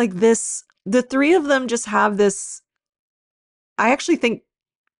 it's just like this, the three of them just have this. I actually think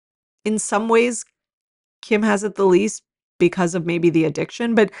in some ways Kim has it the least because of maybe the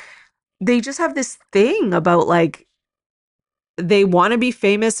addiction, but they just have this thing about like they want to be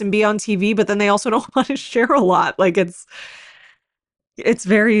famous and be on TV, but then they also don't want to share a lot. Like it's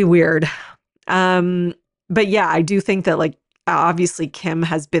very weird. But yeah, I do think that like obviously Kim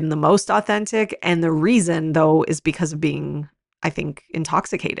has been the most authentic, and the reason though is because of being, I think,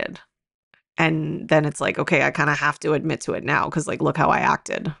 intoxicated. And then it's like, okay, I kind of have to admit to it now because like look how I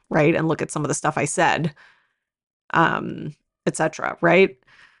acted, right? And look at some of the stuff I said, etc. Right?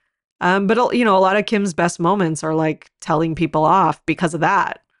 But a lot of Kim's best moments are like telling people off because of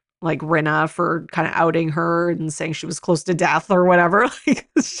that. Like Rinna for kind of outing her and saying she was close to death or whatever. Like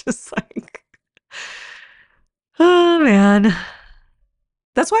it's just like, oh man.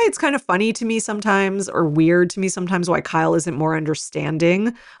 That's why it's kind of funny to me sometimes, or weird to me sometimes, why Kyle isn't more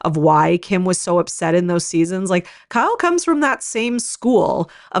understanding of why Kim was so upset in those seasons. Like Kyle comes from that same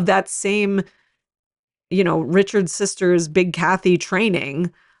school of that same, Richard's sister's Big Kathy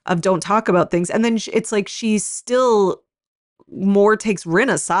training of don't talk about things. And then it's like she still more takes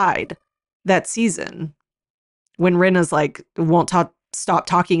Rinna's side that season when Rinna's like won't stop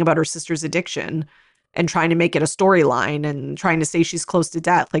talking about her sister's addiction and trying to make it a storyline and trying to say she's close to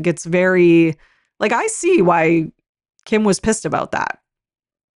death. Like it's very, like I see why Kim was pissed about that.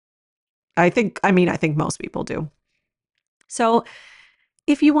 I think most people do. So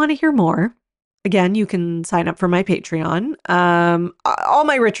if you want to hear more, again, you can sign up for my Patreon. All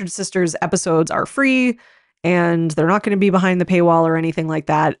my Richard Sisters episodes are free and they're not going to be behind the paywall or anything like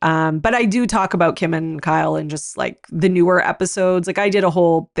that. But I do talk about Kim and Kyle and just like the newer episodes. Like I did a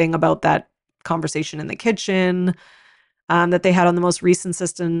whole thing about that conversation in the kitchen that they had on the most recent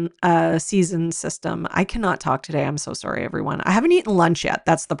season system. I cannot talk today. I'm so sorry, everyone. I haven't eaten lunch yet.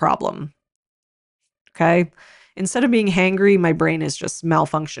 That's the problem. Okay. Instead of being hangry, my brain is just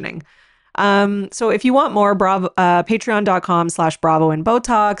malfunctioning. So if you want more, patreon.com/Bravo and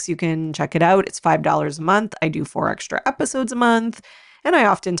Botox, you can check it out. It's $5 a month. I do 4 extra episodes a month. And I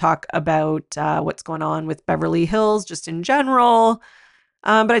often talk about what's going on with Beverly Hills just in general.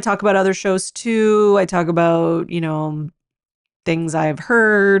 But I talk about other shows too. I talk about, things I've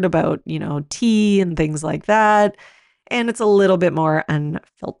heard about, tea and things like that. And it's a little bit more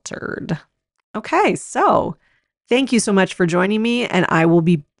unfiltered. Okay, so thank you so much for joining me. And I will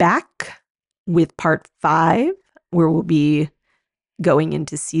be back with part 5, where we'll be going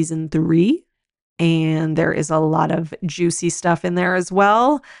into season 3. And there is a lot of juicy stuff in there as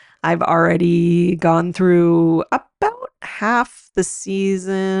well. I've already gone through about half the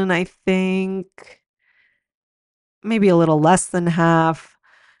season, I think. Maybe a little less than half.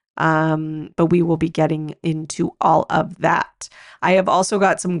 But we will be getting into all of that. I have also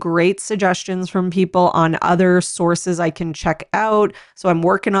got some great suggestions from people on other sources I can check out. So I'm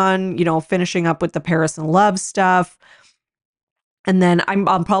working on, finishing up with the Paris in Love stuff. And then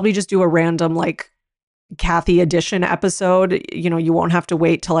I'll probably just do a random Kathy edition episode. You won't have to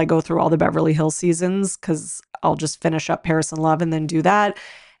wait till I go through all the Beverly Hills seasons because I'll just finish up Paris in Love and then do that.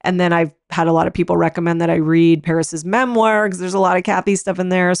 And then I've had a lot of people recommend that I read Paris's memoir because there's a lot of Kathy stuff in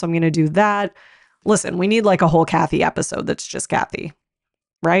there. So I'm going to do that. Listen, we need a whole Kathy episode that's just Kathy,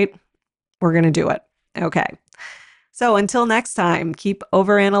 right? We're going to do it. Okay. So until next time, keep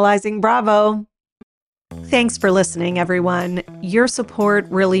overanalyzing Bravo. Thanks for listening, everyone. Your support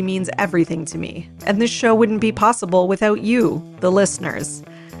really means everything to me. And this show wouldn't be possible without you, the listeners.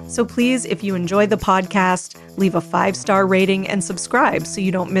 So please, if you enjoy the podcast, leave a 5-star rating and subscribe so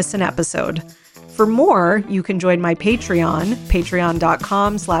you don't miss an episode. For more, you can join my Patreon,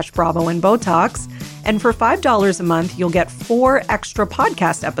 patreon.com/Bravo and And for $5 a month, you'll get 4 extra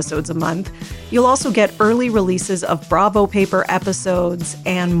podcast episodes a month. You'll also get early releases of Bravo Paper episodes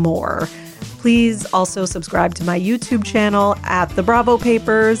and more. Please also subscribe to my YouTube channel @The Bravo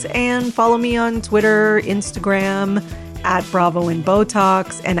Papers and follow me on Twitter, Instagram, @Bravo and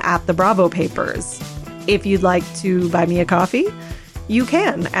Botox and @The Bravo Papers. If you'd like to buy me a coffee, you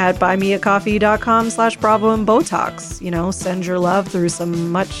can at buymeacoffee.com/Bravo and Botox. Send your love through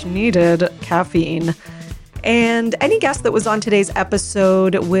some much needed caffeine. And any guest that was on today's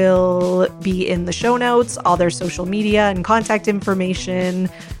episode will be in the show notes, all their social media and contact information.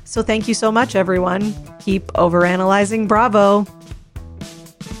 So thank you so much, everyone. Keep overanalyzing Bravo.